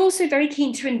we're also very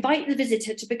keen to invite the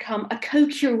visitor to become a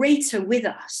co-curator with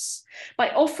us by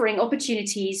offering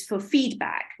opportunities for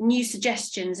feedback, new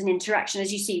suggestions and interaction.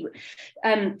 As you see,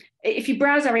 if you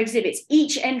browse our exhibits,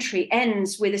 each entry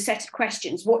ends with a set of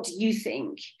questions. What do you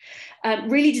think?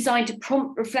 Really designed to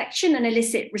prompt reflection and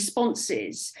elicit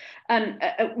responses.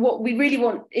 What we really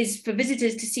want is for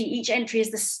visitors to see each entry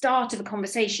as the start of a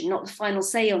conversation, not the final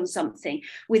say on something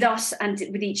with us and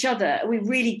with each other. We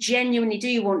really genuinely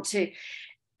do want to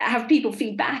have people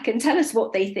feedback and tell us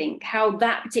what they think, how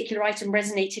that particular item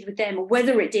resonated with them, or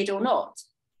whether it did or not.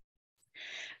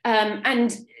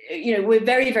 And we're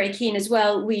very, very keen as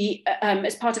well. We,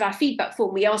 as part of our feedback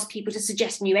form, we ask people to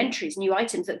suggest new entries, new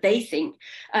items that they think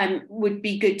would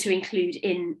be good to include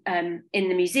in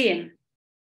the museum.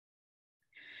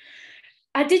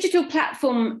 Our digital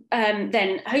platform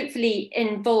then hopefully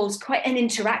involves quite an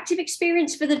interactive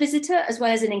experience for the visitor, as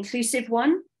well as an inclusive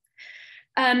one.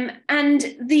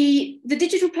 And the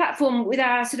digital platform with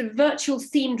our sort of virtual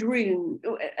themed room,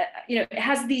 it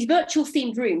has these virtual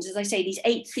themed rooms, as I say, these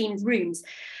 8 themed rooms.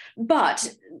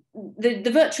 But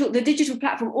the digital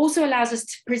platform also allows us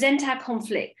to present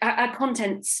our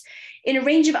contents in a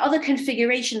range of other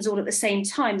configurations all at the same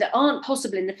time that aren't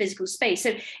possible in the physical space.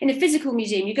 So in a physical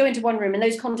museum, you go into one room and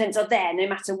those contents are there no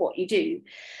matter what you do.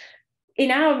 In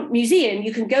our museum,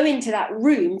 you can go into that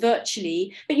room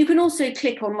virtually, but you can also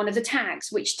click on one of the tags,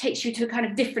 which takes you to a kind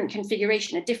of different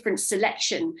configuration, a different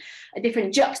selection, a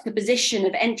different juxtaposition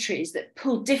of entries that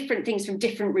pull different things from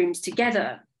different rooms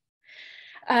together.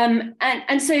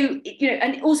 And so,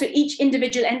 and also each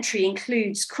individual entry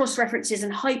includes cross-references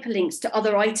and hyperlinks to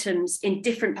other items in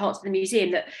different parts of the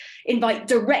museum that invite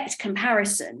direct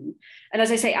comparison. And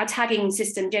as I say, our tagging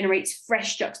system generates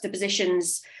fresh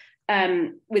juxtapositions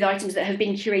with items that have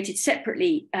been curated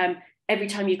separately every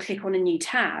time you click on a new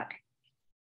tag.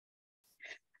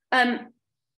 And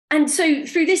so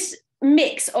through this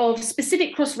mix of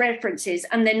specific cross-references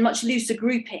and then much looser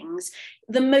groupings,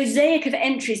 the mosaic of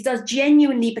entries does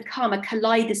genuinely become a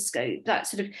kaleidoscope, that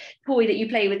sort of toy that you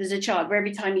play with as a child, where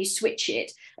every time you switch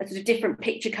it, a sort of different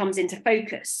picture comes into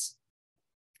focus.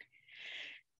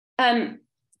 And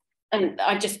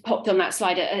I just popped on that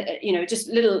slide, just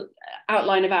a little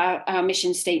outline of our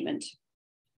mission statement.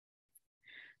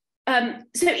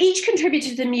 So each contributor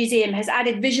to the museum has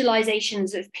added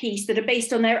visualizations of peace that are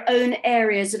based on their own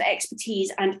areas of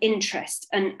expertise and interest.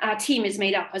 And our team is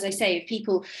made up, as I say, of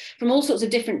people from all sorts of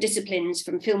different disciplines,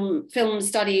 from film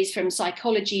studies, from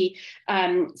psychology,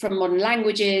 from modern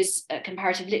languages,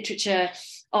 comparative literature,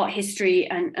 art history,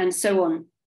 and so on.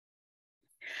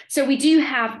 So we do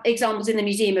have examples in the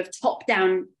museum of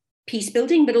top-down peace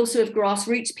building, but also of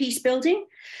grassroots peace building.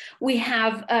 We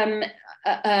have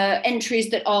entries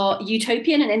that are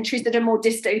utopian and entries that are more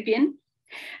dystopian.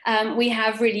 We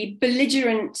have really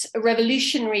belligerent,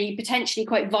 revolutionary, potentially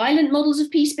quite violent models of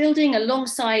peace building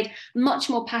alongside much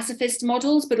more pacifist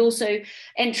models, but also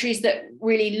entries that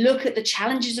really look at the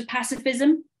challenges of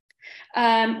pacifism.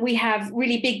 We have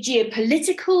really big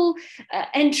geopolitical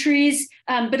entries,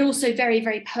 but also very,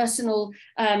 very personal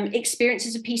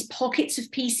experiences of peace, pockets of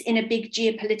peace in a big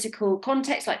geopolitical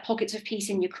context, like pockets of peace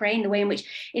in Ukraine, the way in which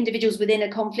individuals within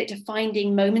a conflict are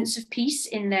finding moments of peace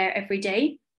in their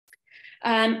everyday.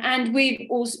 And we're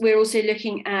also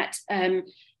looking at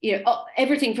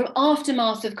everything from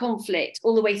aftermath of conflict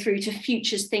all the way through to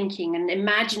futures thinking and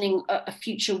imagining a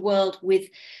future world with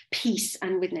peace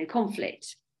and with no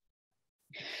conflict.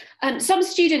 Some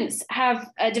students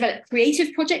have developed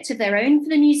creative projects of their own for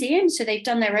the museum. So they've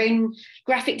done their own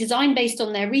graphic design based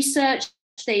on their research.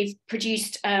 They've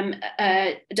produced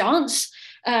a dance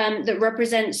that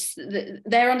represents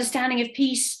their understanding of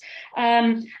peace.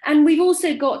 And we've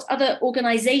also got other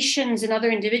organizations and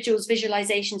other individuals'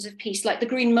 visualizations of peace, like the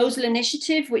Green Mosul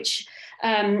Initiative, which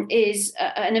is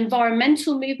an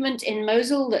environmental movement in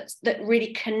Mosul that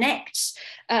really connects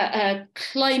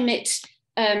climate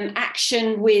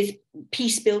action with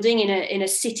peace building in a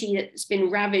city that's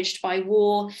been ravaged by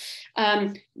war.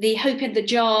 The Hope in the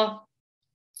Jar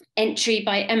entry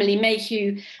by Emily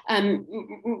Mayhew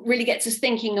really gets us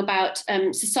thinking about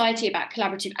society, about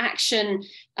collaborative action,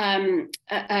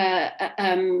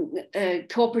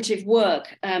 cooperative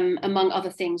work, among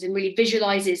other things, and really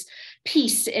visualizes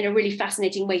peace in a really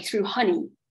fascinating way through honey.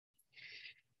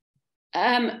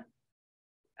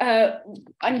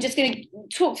 I'm just going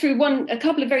to talk through a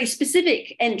couple of very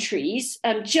specific entries,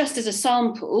 just as a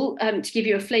sample, to give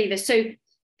you a flavour. So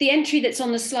the entry that's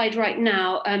on the slide right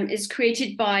now is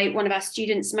created by one of our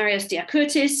students, Marios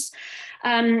Diakourtis,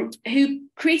 who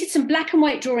created some black and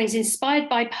white drawings inspired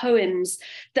by poems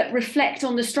that reflect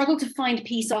on the struggle to find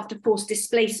peace after forced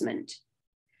displacement.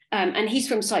 And he's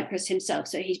from Cyprus himself,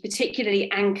 so he's particularly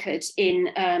anchored in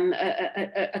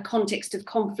a context of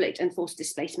conflict and forced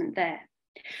displacement there.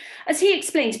 As he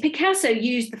explains, Picasso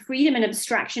used the freedom and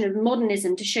abstraction of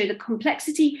modernism to show the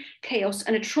complexity, chaos,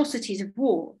 and atrocities of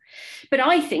war. But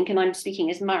I think, and I'm speaking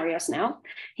as Marios now,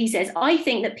 he says, I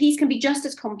think that peace can be just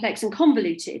as complex and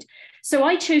convoluted. So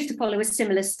I chose to follow a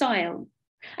similar style.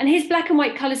 And his black and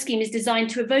white color scheme is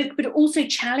designed to evoke, but also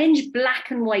challenge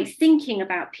black and white thinking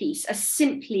about peace as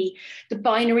simply the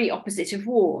binary opposite of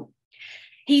war.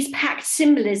 He's packed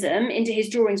symbolism into his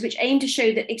drawings, which aim to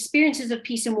show that experiences of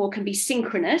peace and war can be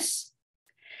synchronous.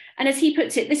 And as he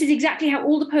puts it, this is exactly how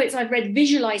all the poets I've read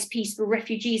visualize peace for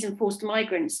refugees and forced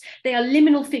migrants. They are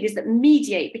liminal figures that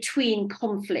mediate between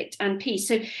conflict and peace.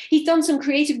 So he's done some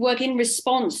creative work in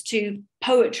response to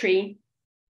poetry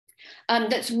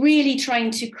that's really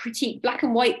trying to critique black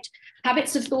and white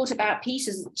habits of thought about peace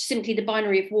as simply the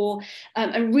binary of war,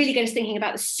 and really get us thinking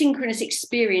about the synchronous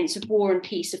experience of war and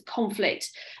peace, of conflict,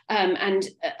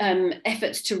 and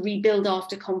efforts to rebuild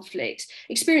after conflict,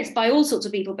 experienced by all sorts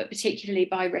of people, but particularly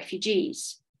by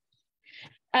refugees.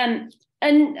 And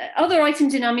other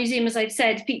items in our museum, as I've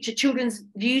said, feature children's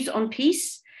views on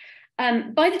peace.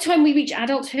 By the time we reach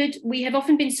adulthood, we have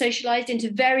often been socialized into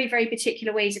very, very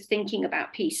particular ways of thinking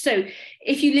about peace. So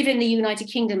if you live in the United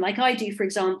Kingdom, like I do, for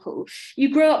example,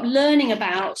 you grow up learning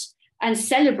about and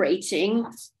celebrating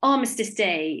Armistice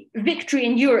Day, Victory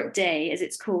in Europe Day, as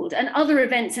it's called, and other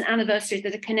events and anniversaries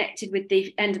that are connected with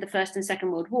the end of the First and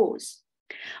Second World Wars.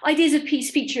 Ideas of peace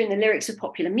feature in the lyrics of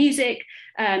popular music.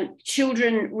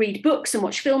 Children read books and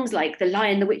watch films like The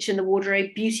Lion, the Witch and the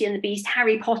Wardrobe, Beauty and the Beast,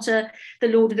 Harry Potter, The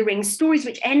Lord of the Rings, stories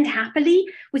which end happily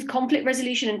with conflict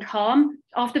resolution and calm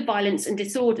after violence and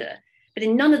disorder. But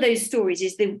in none of those stories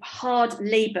is the hard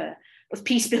labor of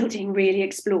peace building really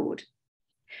explored.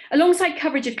 Alongside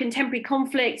coverage of contemporary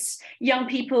conflicts, young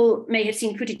people may have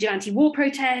seen footage of anti-war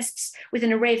protests with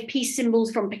an array of peace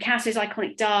symbols, from Picasso's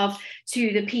iconic dove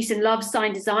to the peace and love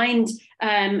sign designed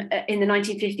in the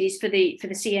 1950s for the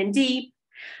CND.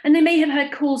 And they may have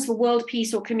heard calls for world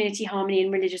peace or community harmony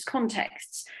in religious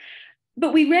contexts.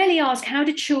 But we rarely ask, how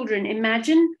do children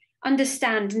imagine,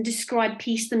 understand, and describe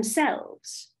peace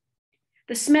themselves?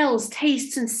 The smells,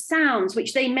 tastes, and sounds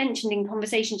which they mentioned in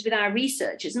conversations with our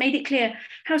researchers made it clear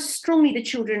how strongly the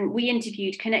children we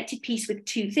interviewed connected peace with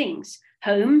two things: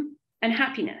 home and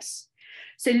happiness.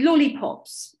 So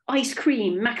lollipops, ice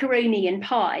cream, macaroni and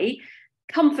pie,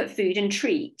 comfort food and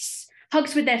treats.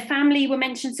 Hugs with their family were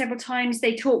mentioned several times.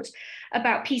 They talked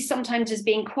about peace sometimes as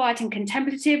being quiet and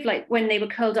contemplative, like when they were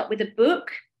curled up with a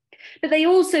book. But they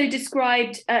also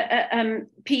described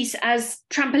peace as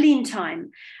trampoline time,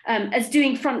 as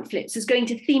doing front flips, as going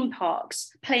to theme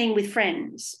parks, playing with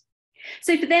friends.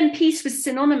 So for them, peace was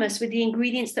synonymous with the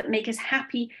ingredients that make us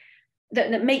happy,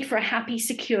 that make for a happy,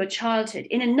 secure childhood.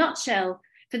 In a nutshell,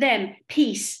 for them,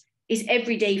 peace is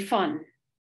everyday fun.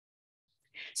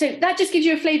 So that just gives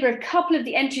you a flavour of a couple of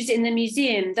the entries in the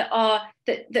museum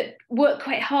that work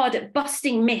quite hard at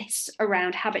busting myths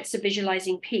around habits of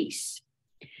visualising peace.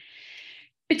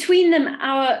 Between them,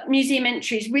 our museum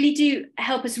entries really do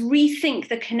help us rethink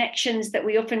the connections that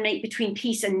we often make between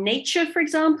peace and nature, for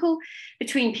example,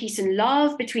 between peace and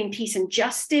love, between peace and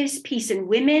justice, peace and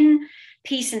women,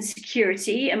 peace and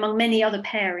security, among many other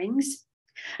pairings.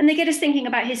 And they get us thinking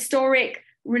about historic,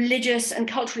 religious, and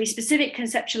culturally specific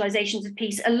conceptualizations of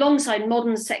peace alongside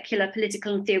modern secular,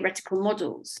 political, and theoretical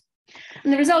models.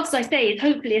 And the result, as I say, is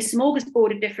hopefully a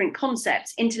smorgasbord of different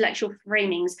concepts, intellectual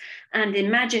framings, and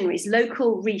imaginaries,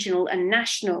 local, regional, and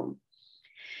national.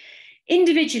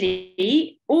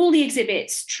 Individually, all the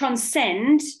exhibits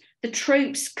transcend the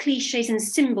tropes, cliches, and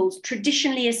symbols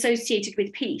traditionally associated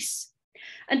with peace.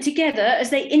 And together, as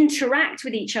they interact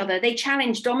with each other, they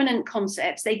challenge dominant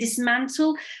concepts, they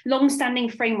dismantle long-standing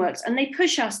frameworks, and they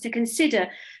push us to consider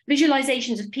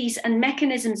visualizations of peace and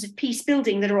mechanisms of peace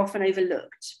building that are often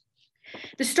overlooked.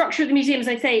 The structure of the museum, as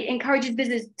I say, encourages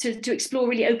visitors to explore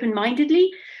really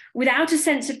open-mindedly, without a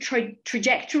sense of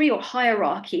trajectory or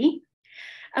hierarchy.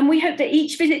 And we hope that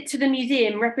each visit to the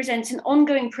museum represents an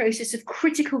ongoing process of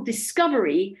critical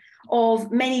discovery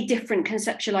of many different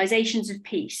conceptualizations of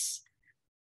peace.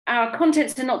 Our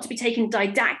contents are not to be taken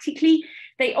didactically.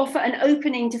 They offer an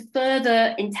opening to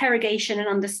further interrogation and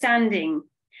understanding.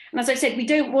 And as I said, we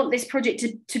don't want this project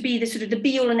to be the sort of the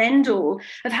be-all and end-all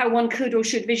of how one could or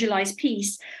should visualize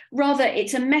peace. Rather,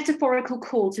 it's a metaphorical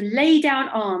call to lay down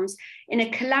arms in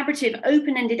a collaborative,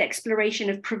 open-ended exploration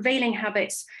of prevailing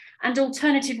habits and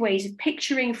alternative ways of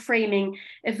picturing, framing,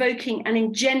 evoking, and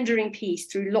engendering peace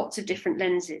through lots of different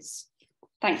lenses.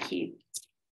 Thank you.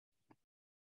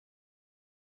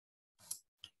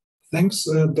 Thanks,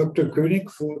 Dr. König,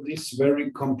 for this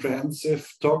very comprehensive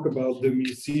talk about the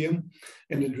museum.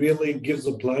 And it really gives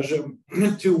a pleasure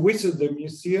to visit the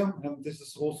museum. And this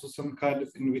is also some kind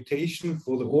of invitation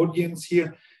for the audience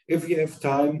here. If you have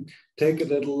time, take a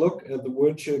little look at the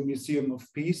Virtual Museum of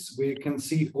Peace, where you can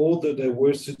see all the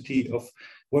diversity of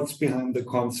what's behind the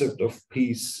concept of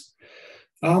peace.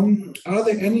 Are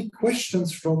there any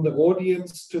questions from the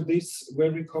audience to this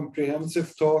very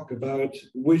comprehensive talk about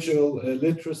visual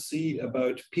literacy,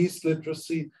 about peace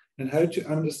literacy, and how to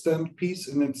understand peace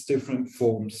in its different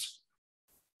forms?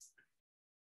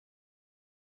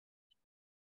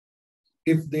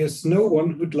 If there's no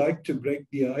one who'd like to break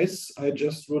the ice, I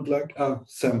just would like,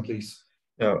 Sam, please.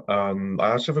 Yeah, I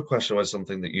actually have a question about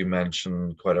something that you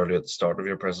mentioned quite early at the start of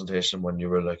your presentation when you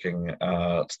were looking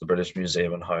at the British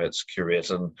Museum and how it's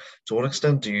curated. To what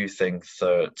extent do you think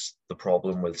that the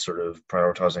problem with sort of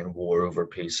prioritizing war over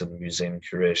peace and museum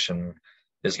curation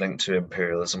is linked to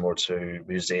imperialism or to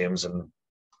museums in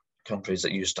countries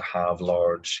that used to have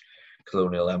large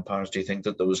colonial empires? Do you think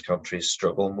that those countries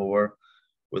struggle more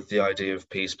with the idea of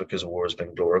peace because war has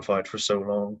been glorified for so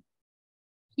long?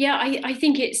 Yeah, I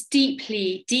think it's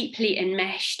deeply, deeply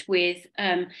enmeshed with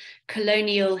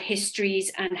colonial histories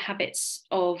and habits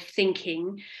of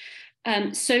thinking.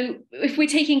 So if we're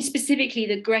taking specifically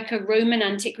the Greco-Roman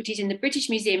antiquities in the British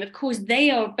Museum, of course, they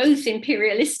are both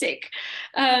imperialistic.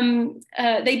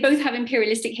 They both have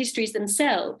imperialistic histories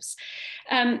themselves.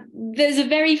 There's a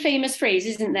very famous phrase,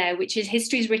 isn't there, which is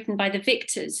history is written by the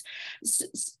victors.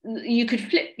 You could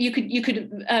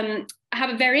have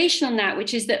a variation on that,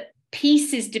 which is that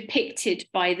peace is depicted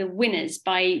by the winners,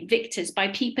 by victors, by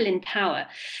people in power,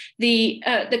 the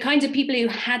kinds of people who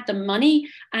had the money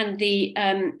and the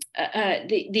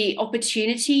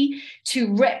opportunity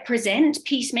to represent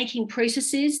peacemaking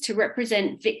processes, to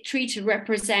represent victory, to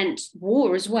represent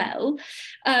war as well,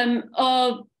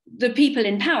 are the people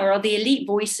in power, are the elite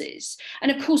voices.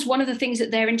 And of course, one of the things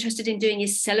that they're interested in doing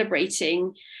is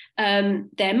celebrating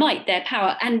their might, their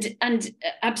power, and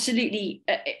absolutely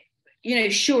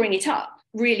shoring it up,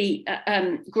 really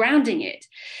grounding it.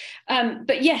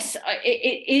 But yes,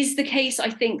 it is the case,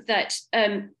 I think, that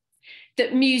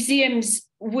that museums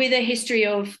with a history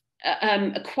of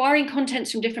acquiring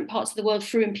contents from different parts of the world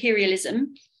through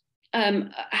imperialism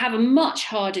have a much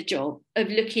harder job of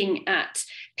looking at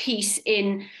peace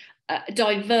in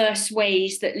diverse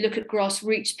ways, that look at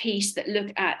grassroots peace, that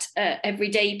look at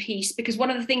everyday peace. Because one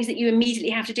of the things that you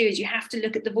immediately have to do is you have to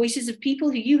look at the voices of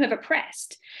people who you have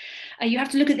oppressed. You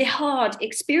have to look at the hard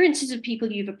experiences of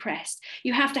people you've oppressed.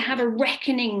 You have to have a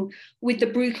reckoning with the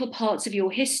brutal parts of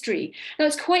your history. Now,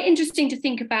 it's quite interesting to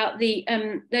think about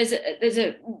there's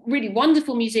a really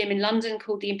wonderful museum in London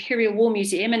called the Imperial War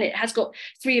Museum, and it has got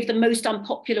 3 of the most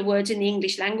unpopular words in the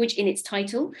English language in its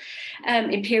title,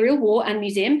 Imperial War and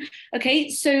Museum.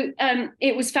 Okay, so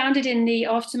it was founded in the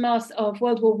aftermath of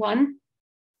World War I.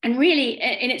 And really,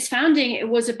 in its founding, it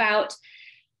was about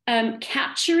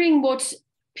capturing what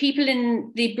people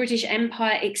in the British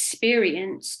Empire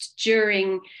experienced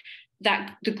during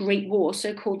the Great War,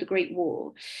 so-called the Great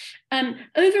War.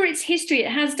 Over its history,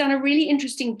 it has done a really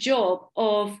interesting job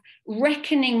of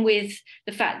reckoning with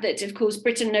the fact that, of course,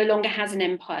 Britain no longer has an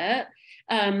empire,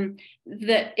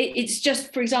 that it's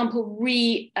just, for example,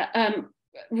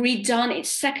 redone its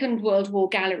Second World War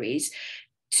galleries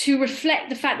to reflect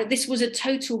the fact that this was a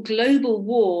total global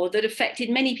war that affected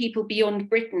many people beyond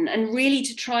Britain, and really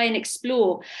to try and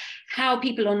explore how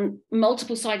people on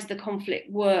multiple sides of the conflict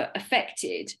were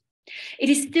affected. It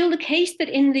is still the case that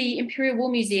in the Imperial War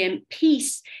Museum,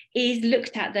 peace is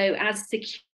looked at, though, as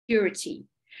security,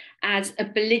 as a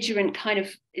belligerent kind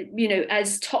of,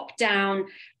 as top-down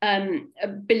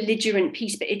belligerent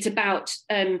peace, but it's about,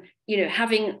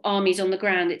 having armies on the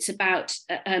ground. It's about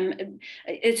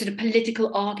a sort of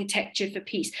political architecture for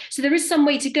peace. So there is some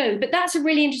way to go, but that's a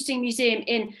really interesting museum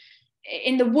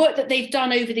in the work that they've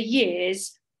done over the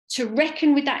years to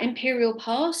reckon with that imperial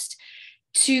past,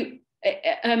 to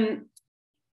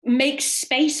make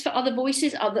space for other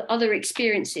voices, other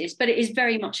experiences, but it is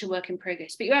very much a work in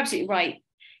progress. But you're absolutely right.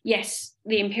 Yes,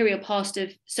 the imperial past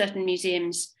of certain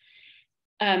museums,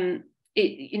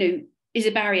 is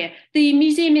a barrier. The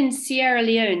museum in Sierra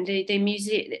Leone, the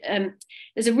museum,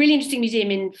 there's a really interesting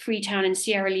museum in Freetown in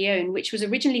Sierra Leone, which was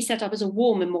originally set up as a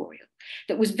war memorial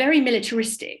that was very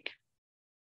militaristic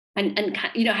and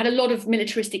had a lot of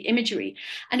militaristic imagery.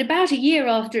 And about a year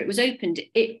after it was opened,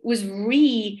 it was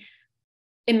reimagined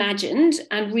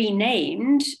and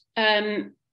renamed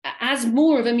as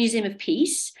more of a museum of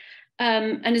peace,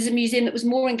 and as a museum that was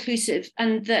more inclusive,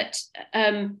 and that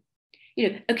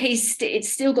it's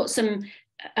still got some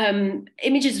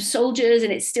images of soldiers,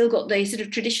 and it's still got the sort of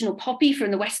traditional poppy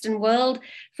from the Western world,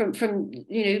 from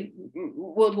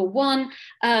World War One,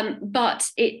 but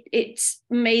it's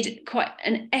made quite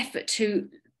an effort to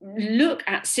look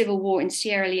at civil war in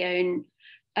Sierra Leone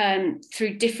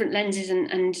through different lenses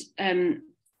and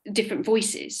different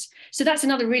voices. So that's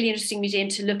another really interesting museum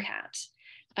to look at.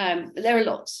 But there are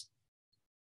lots.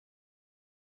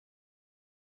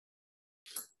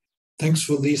 Thanks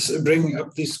for bringing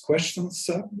up these questions.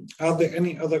 Are there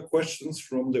any other questions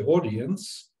from the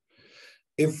audience?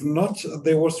 If not,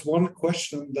 there was one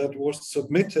question that was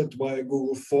submitted via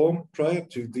Google Form prior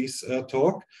to this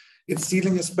talk. It's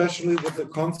dealing especially with the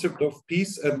concept of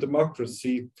peace and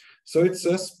democracy. So it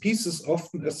says peace is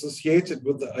often associated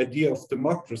with the idea of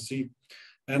democracy.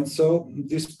 And so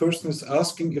this person is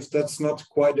asking if that's not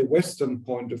quite a Western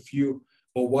point of view,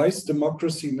 or why is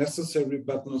democracy necessary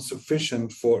but not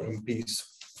sufficient for peace?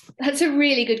 That's a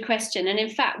really good question. And in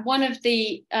fact, one of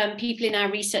the people in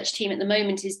our research team at the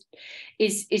moment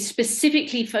is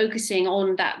specifically focusing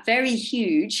on that very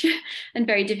huge and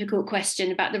very difficult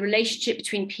question about the relationship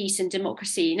between peace and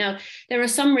democracy. Now, there are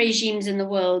some regimes in the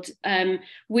world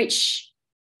which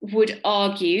would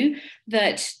argue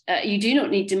that you do not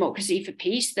need democracy for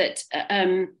peace, that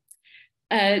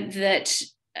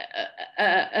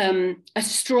a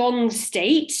strong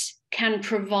state can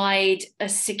provide a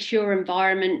secure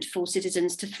environment for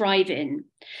citizens to thrive in.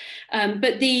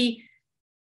 But the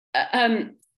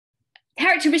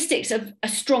characteristics of a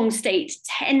strong state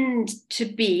tend to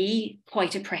be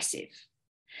quite oppressive.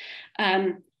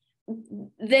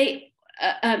 They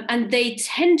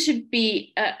tend to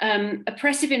be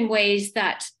oppressive in ways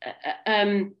that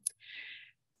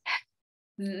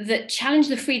that challenge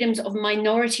the freedoms of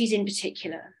minorities in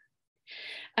particular.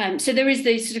 So there is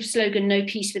the sort of slogan, no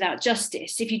peace without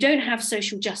justice. If you don't have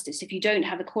social justice, if you don't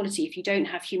have equality, if you don't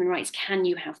have human rights, can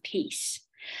you have peace?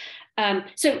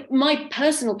 So my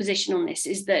personal position on this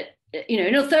is that,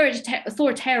 an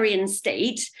authoritarian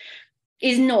state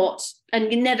is not and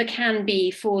never can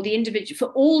be for all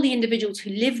the individuals who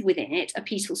live within it a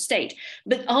peaceful state.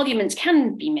 But arguments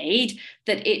can be made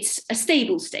that it's a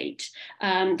stable state,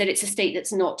 that it's a state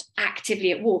that's not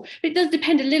actively at war. But it does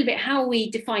depend a little bit how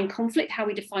we define conflict, how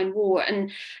we define war.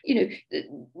 And,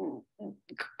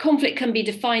 conflict can be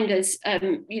defined as,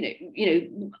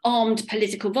 armed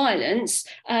political violence,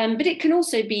 but it can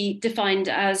also be defined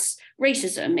as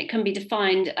racism. It can be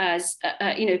defined as,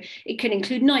 it can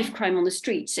include knife crime on the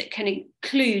streets. It can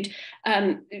include,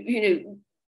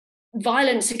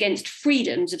 violence against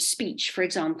freedoms of speech, for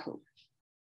example.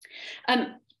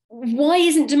 Why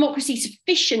isn't democracy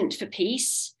sufficient for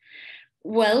peace?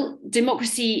 Well,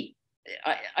 democracy,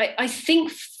 I think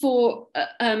for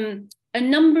a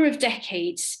number of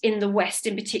decades in the West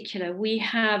in particular, we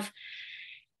have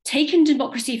taken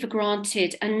democracy for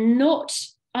granted and not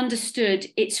understood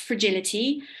its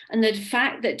fragility and the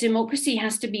fact that democracy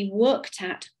has to be worked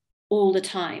at all the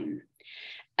time.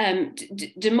 And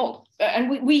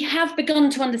we have begun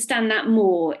to understand that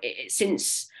more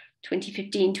since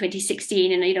 2015,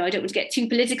 2016, and I don't want to get too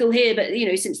political here, but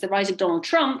since the rise of Donald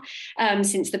Trump,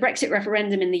 since the Brexit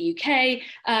referendum in the UK,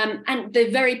 and the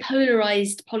very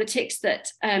polarized politics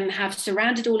that have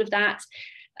surrounded all of that.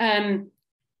 And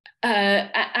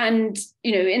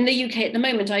in the UK at the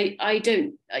moment, I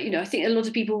think a lot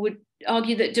of people would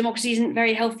argue that democracy isn't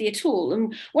very healthy at all.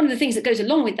 And one of the things that goes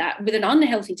along with that, with an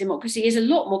unhealthy democracy, is a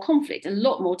lot more conflict, a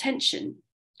lot more tension.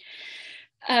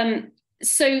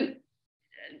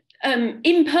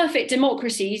 Imperfect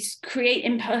democracies create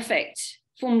imperfect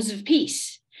forms of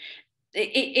peace.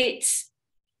 It's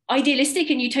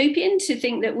idealistic and utopian to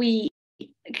think that we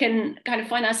can kind of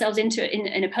find ourselves in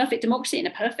a perfect democracy, in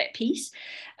a perfect peace.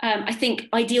 I think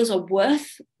ideals are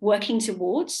worth working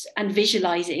towards and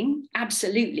visualizing,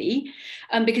 absolutely,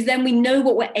 because then we know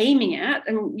what we're aiming at,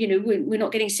 and we're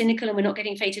not getting cynical and we're not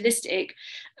getting fatalistic.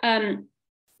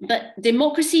 But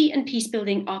democracy and peace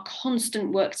building are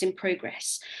constant works in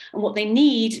progress. And what they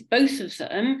need, both of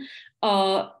them,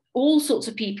 are all sorts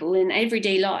of people in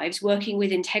everyday lives working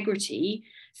with integrity,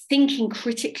 thinking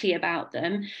critically about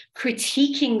them,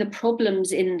 critiquing the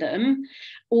problems in them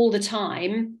all the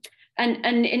time.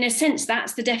 And in a sense,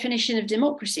 that's the definition of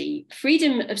democracy: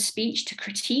 freedom of speech to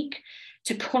critique,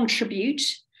 to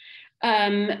contribute.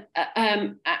 And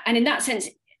in that sense,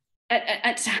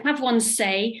 to have one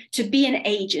say, to be an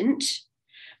agent,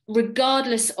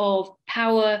 regardless of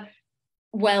power,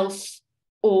 wealth,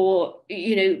 or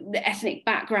the ethnic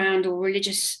background or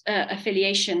religious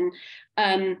affiliation.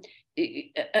 And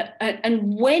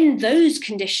when those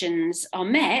conditions are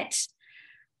met,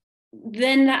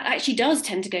 then that actually does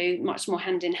tend to go much more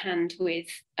hand in hand with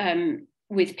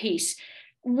with peace.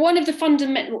 One of the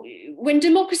fundamental, when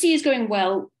democracy is going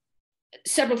well,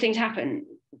 several things happen.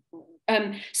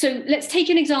 So let's take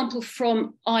an example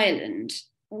from Ireland,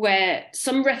 where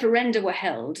some referenda were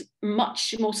held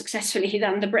much more successfully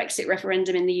than the Brexit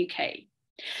referendum in the UK.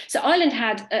 So Ireland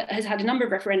has had a number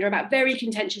of referenda about very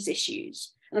contentious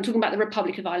issues. And I'm talking about the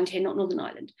Republic of Ireland here, not Northern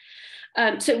Ireland.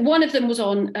 So one of them was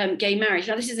on gay marriage.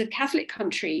 Now, this is a Catholic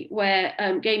country where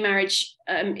gay marriage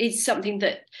is something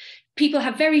that people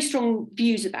have very strong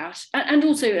views about, and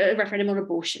also a referendum on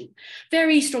abortion,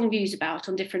 very strong views about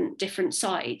on different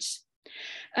sides.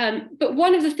 But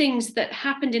one of the things that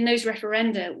happened in those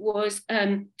referenda was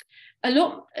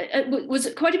was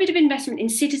quite a bit of investment in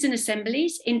citizen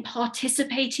assemblies, in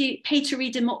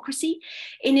participatory democracy,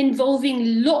 in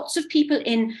involving lots of people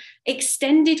in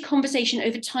extended conversation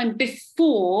over time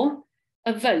before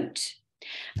a vote.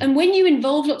 And when you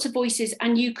involve lots of voices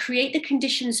and you create the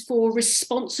conditions for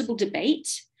responsible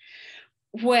debate,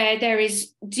 where there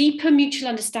is deeper mutual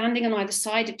understanding on either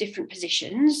side of different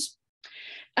positions,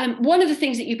 one of the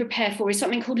things that you prepare for is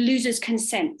something called losers'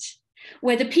 consent,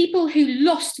 where the people who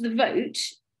lost the vote,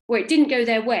 where it didn't go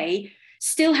their way,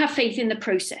 still have faith in the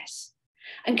process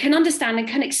and can understand and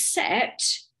can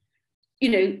accept,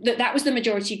 that was the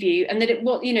majority view, and that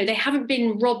they haven't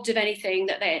been robbed of anything,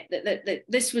 that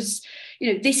this was,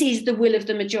 this is the will of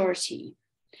the majority.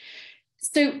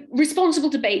 So responsible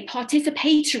debate,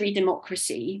 participatory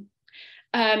democracy,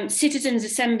 citizens'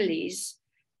 assemblies,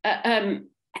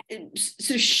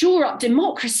 sort of shore up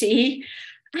democracy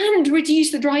and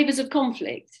reduce the drivers of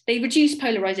conflict. They reduce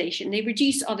polarization, they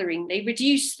reduce othering, they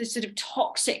reduce the sort of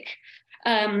toxic,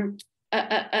 sort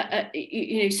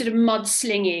of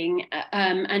mudslinging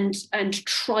and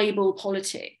tribal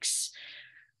politics.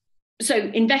 So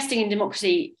investing in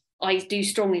democracy, I do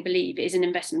strongly believe, is an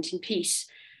investment in peace.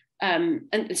 And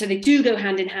so they do go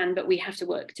hand in hand, but we have to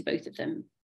work to both of them.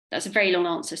 That's a very long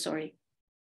answer, sorry.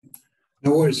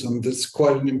 No worries, that's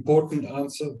quite an important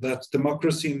answer, that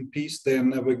democracy and peace, they are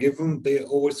never given. They are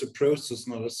always a process,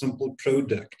 not a simple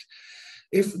product.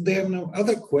 If there are no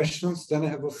other questions, then I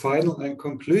have a final and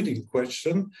concluding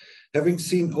question. Having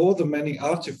seen all the many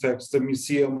artifacts the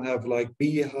museum have, like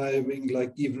beehiving,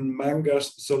 like even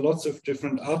mangas, so lots of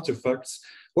different artifacts,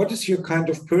 what is your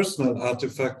kind of personal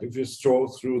artifact if you stroll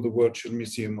through the Virtual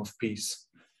Museum of Peace?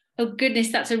 Oh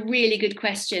goodness, that's a really good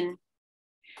question.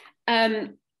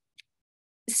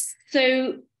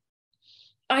 So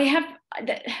I have,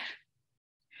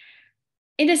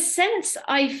 in a sense,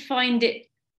 I find it,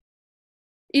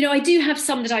 I do have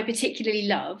some that I particularly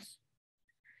love.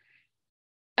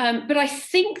 But I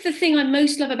think the thing I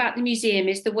most love about the museum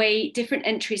is the way different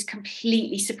entries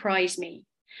completely surprise me.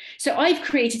 So I've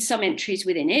created some entries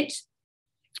within it,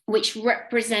 which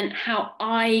represent how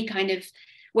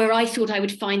where I thought I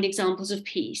would find examples of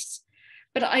peace.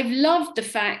 But I've loved the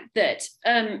fact that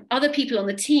other people on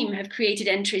the team have created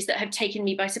entries that have taken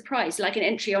me by surprise, like an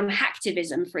entry on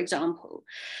hacktivism, for example.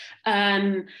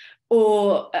 It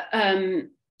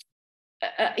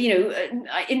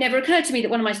never occurred to me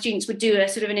that one of my students would do a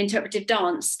sort of an interpretive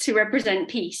dance to represent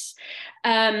peace.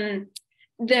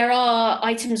 There are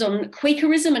items on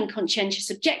Quakerism and conscientious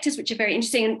objectors, which are very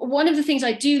interesting. And one of the things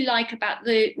I do like about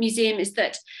the museum is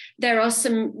that there are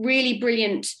some really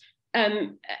brilliant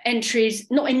entries,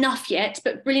 not enough yet,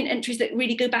 but brilliant entries that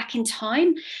really go back in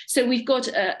time. So we've got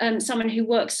someone who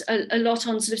works a lot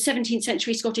on sort of 17th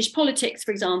century Scottish politics,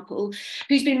 for example,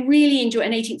 who's been really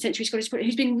enjoying, an 18th century Scottish politics,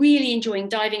 who's been really enjoying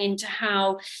diving into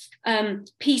how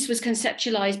peace was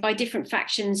conceptualized by different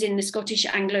factions in the Scottish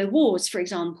Anglo Wars, for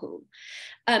example.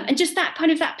 And just that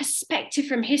perspective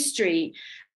from history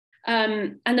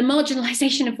and the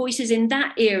marginalization of voices in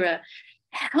that era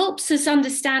helps us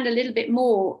understand a little bit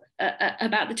more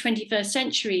about the 21st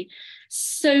century.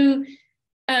 So,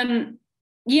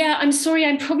 yeah, I'm sorry,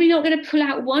 I'm probably not going to pull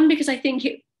out one because I think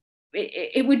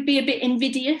it would be a bit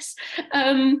invidious.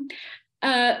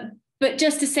 But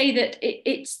just to say that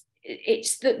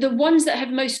it's the ones that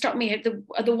have most struck me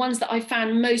are the ones that I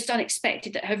found most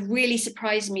unexpected, that have really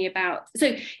surprised me about.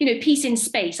 So, peace in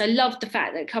space. I loved the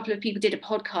fact that a couple of people did a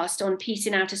podcast on peace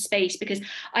in outer space, because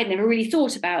I'd never really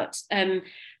thought about,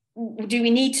 do we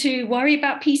need to worry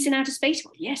about peace in outer space?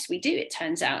 Well, yes, we do, it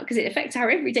turns out, because it affects our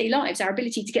everyday lives, our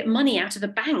ability to get money out of a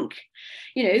bank,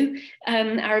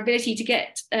 our ability to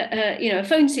get, a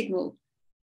phone signal.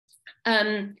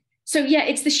 So yeah,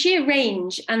 it's the sheer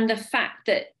range and the fact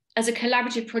that as a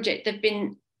collaborative project, there've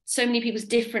been so many people's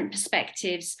different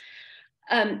perspectives.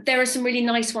 There are some really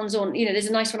nice ones on, there's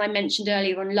a nice one I mentioned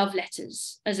earlier on love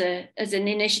letters as an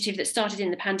initiative that started in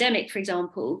the pandemic, for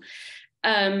example,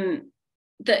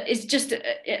 that is just,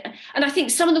 and I think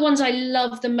some of the ones I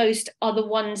love the most are the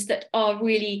ones that are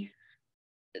really,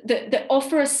 that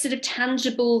offer us sort of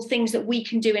tangible things that we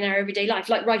can do in our everyday life,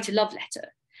 like write a love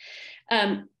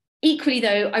letter. Equally,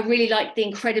 though, I really like the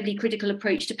incredibly critical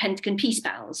approach to Pentagon peace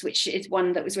bells, which is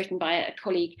one that was written by a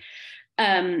colleague,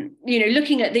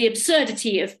 looking at the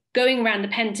absurdity of going around the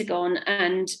Pentagon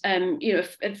and,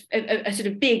 a sort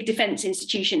of big defense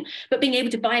institution, but being able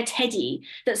to buy a teddy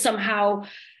that somehow,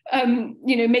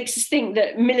 makes us think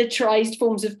that militarized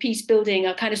forms of peace building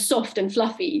are kind of soft and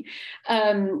fluffy.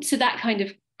 So that kind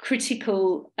of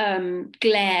critical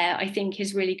glare, I think,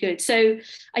 is really good. So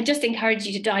I just encourage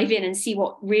you to dive in and see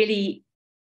what really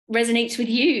resonates with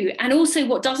you, and also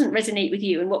what doesn't resonate with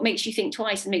you, and what makes you think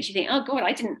twice and makes you think, oh God,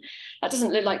 that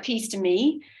doesn't look like peace to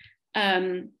me.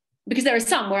 Because there are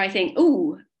some where I think,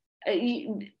 oh,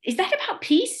 is that about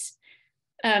peace?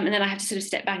 And then I have to sort of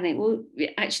step back and think, well,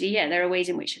 actually, yeah, there are ways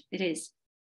in which it is.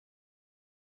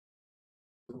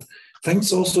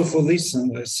 Thanks also for this.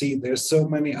 And I see there's so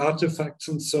many artifacts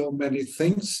and so many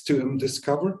things to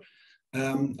discover.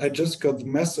 I just got the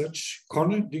message.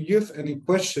 Connor, do you have any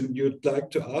question you'd like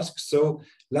to ask? So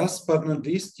last but not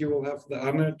least, you will have the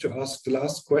honor to ask the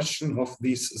last question of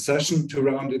this session to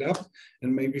round it up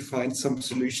and maybe find some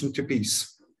solution to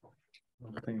peace.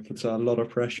 I think it's a lot of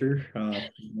pressure.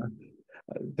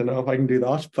 I don't know if I can do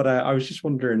that, but I was just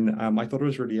wondering, I thought it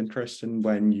was really interesting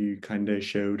when you kind of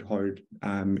showed how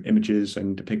images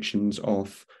and depictions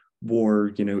of war,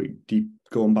 deep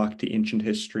going back to ancient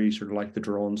history, sort of like the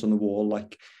drawings on the wall,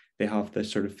 like they have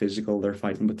this sort of physical, they're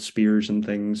fighting with spears and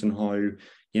things, and how,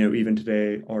 even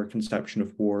today our conception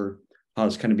of war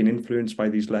has kind of been influenced by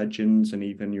these legends, and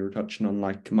even you were touching on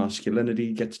like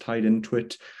masculinity gets tied into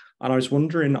it. And I was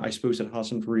wondering, I suppose it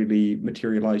hasn't really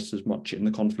materialized as much in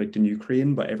the conflict in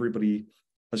Ukraine, but everybody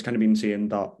has kind of been saying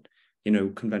that,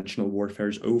 conventional warfare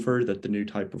is over, that the new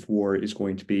type of war is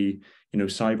going to be,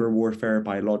 cyber warfare,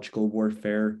 biological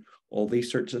warfare, all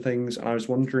these sorts of things. And I was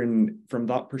wondering, from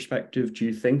that perspective, do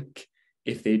you think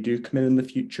if they do come in the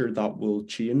future, that will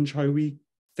change how we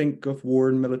think of war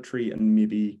and military, and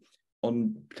maybe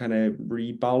kind of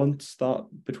rebalance that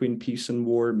between peace and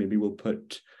war? Maybe we'll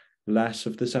put less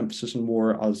of this emphasis on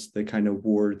war as the kind of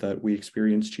war that we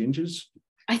experience changes?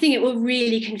 I think it will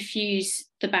really confuse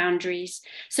the boundaries.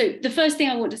 So the first thing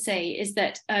I want to say is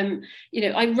that, I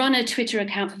run a Twitter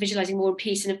account for Visualizing War and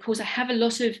Peace. And of course, I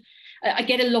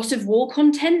get a lot of war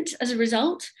content as a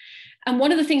result. And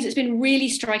one of the things that's been really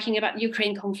striking about the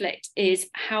Ukraine conflict is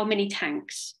how many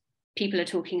tanks people are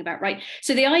talking about, right?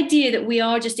 So the idea that we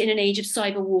are just in an age of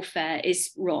cyber warfare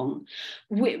is wrong.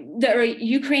 There are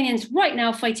Ukrainians right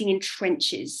now fighting in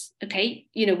trenches, okay?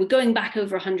 We're going back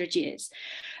over 100 years.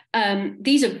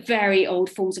 These are very old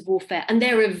forms of warfare, and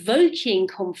they're evoking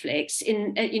conflicts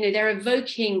they're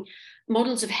evoking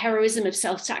models of heroism, of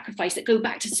self-sacrifice that go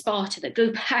back to Sparta, that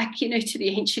go back, to the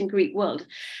ancient Greek world.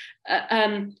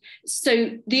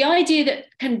 So the idea that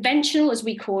conventional, as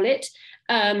we call it,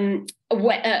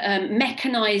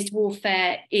 mechanized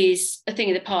warfare is a thing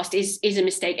of the past is a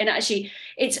mistake. And actually,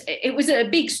 it was a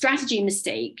big strategy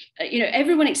mistake.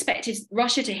 Everyone expected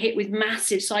Russia to hit with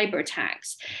massive cyber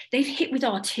attacks. They've hit with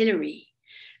artillery,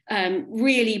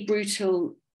 really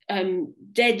brutal,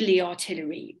 deadly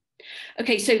artillery.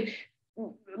 Okay, so,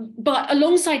 but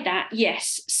alongside that,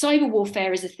 yes, cyber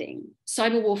warfare is a thing.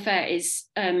 Cyber warfare is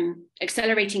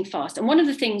accelerating fast. And one of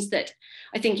the things that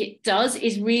I think it does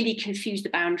is really confuse the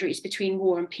boundaries between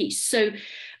war and peace. So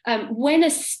when a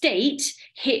state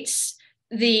hits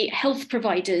the health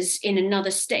providers in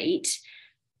another state,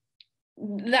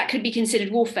 that could be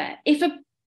considered warfare. If a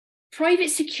private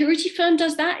security firm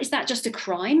does that, is that just a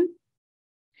crime?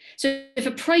 So if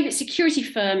a private security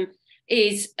firm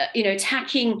is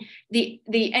attacking the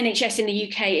NHS in the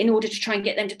UK in order to try and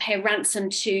get them to pay a ransom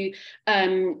to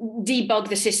debug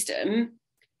the system,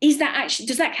 does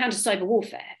that count as cyber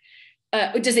warfare?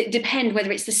 Or does it depend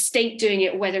whether it's the state doing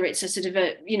it or whether it's a sort of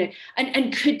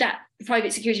and could that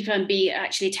private security firm be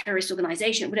actually a terrorist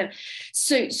organization or whatever?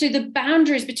 So the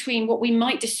boundaries between what we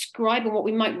might describe and what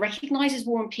we might recognize as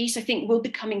war and peace, I think, will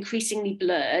become increasingly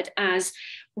blurred as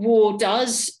war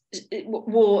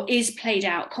is played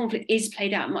out, conflict is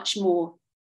played out much more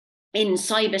in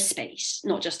cyberspace,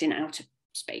 not just in outer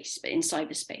space, but in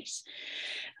cyberspace.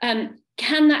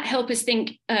 Can that help us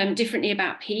think differently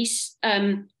about peace?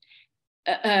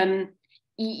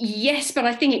 Yes, but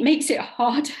I think it makes it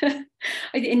harder.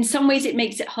 In some ways, it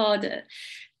makes it harder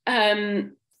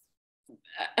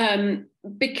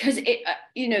because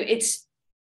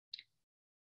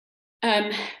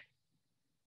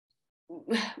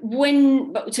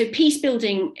peace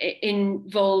building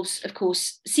involves, of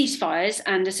course, ceasefires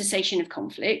and a cessation of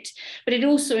conflict, but it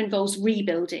also involves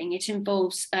rebuilding. It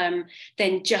involves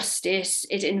then justice.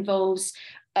 It involves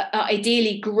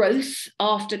ideally growth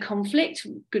after conflict.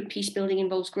 Good peace building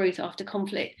involves growth after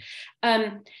conflict.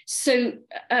 I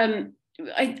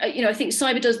think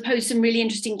cyber does pose some really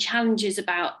interesting challenges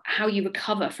about how you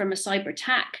recover from a cyber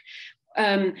attack,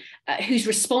 who's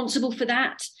responsible for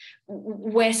that,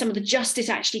 where some of the justice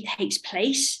actually takes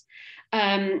place,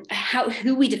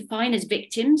 who we define as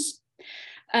victims.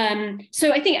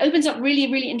 So I think it opens up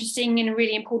really, really interesting and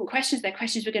really important questions. They're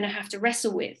questions we're going to have to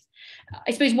wrestle with.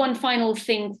 I suppose one final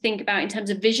thing to think about in terms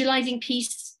of visualizing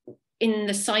peace in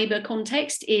the cyber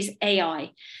context is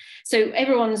AI. So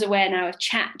everyone's aware now of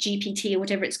Chat GPT or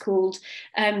whatever it's called,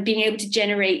 being able to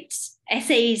generate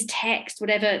essays, text,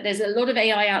 whatever. There's a lot of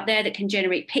AI out there that can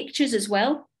generate pictures as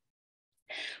well.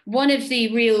 One of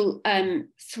the real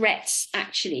threats,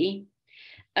 actually,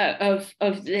 of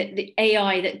the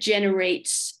AI that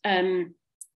generates,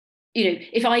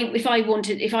 if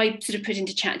I sort of put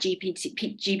into Chat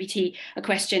GPT a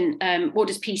question, what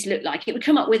does peace look like? It would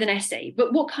come up with an essay,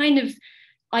 but what kind of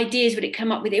ideas would it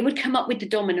come up with? It would come up with the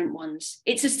dominant ones.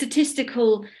 It's a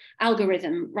statistical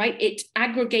algorithm, right? It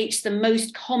aggregates the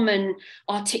most common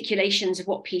articulations of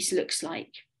what peace looks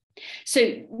like.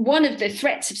 So one of the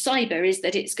threats of cyber is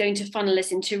that it's going to funnel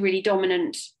us into really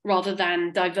dominant rather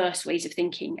than diverse ways of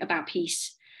thinking about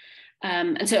peace.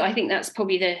 And so I think that's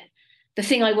probably the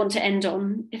thing I want to end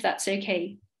on, if that's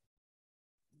okay.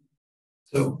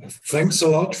 So thanks a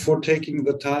lot for taking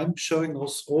the time, showing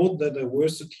us all the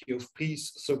diversity of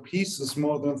peace. So peace is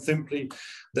more than simply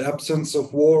the absence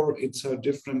of war. It's how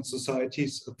different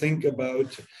societies think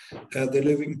about the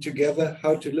living together,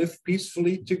 how to live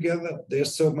peacefully together.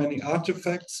 There's so many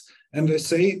artifacts. And I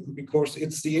say, because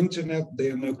it's the internet,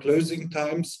 there are no closing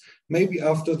times. Maybe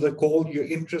after the call, you're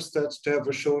interested to have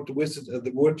a short visit at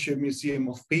the Virtual Museum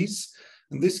of Peace.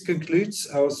 And this concludes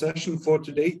our session for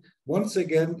today. Once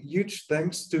again, huge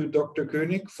thanks to Dr.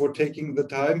 Koenig for taking the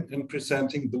time and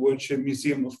presenting the Virtual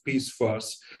Museum of Peace for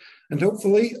us. And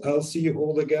hopefully I'll see you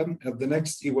all again at the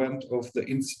next event of the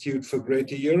Institute for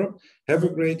Greater Europe. Have a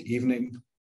great evening.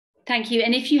 Thank you.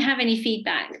 And if you have any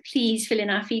feedback, please fill in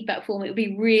our feedback form. It would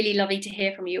be really lovely to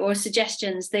hear from you, or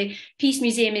suggestions. The Peace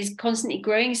Museum is constantly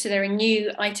growing, so there are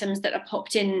new items that are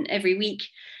popped in every week.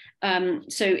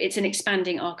 So it's an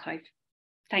expanding archive.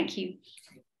 Thank you.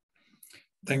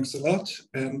 Thanks a lot,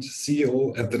 and see you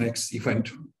all at the next event.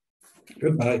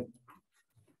 Goodbye.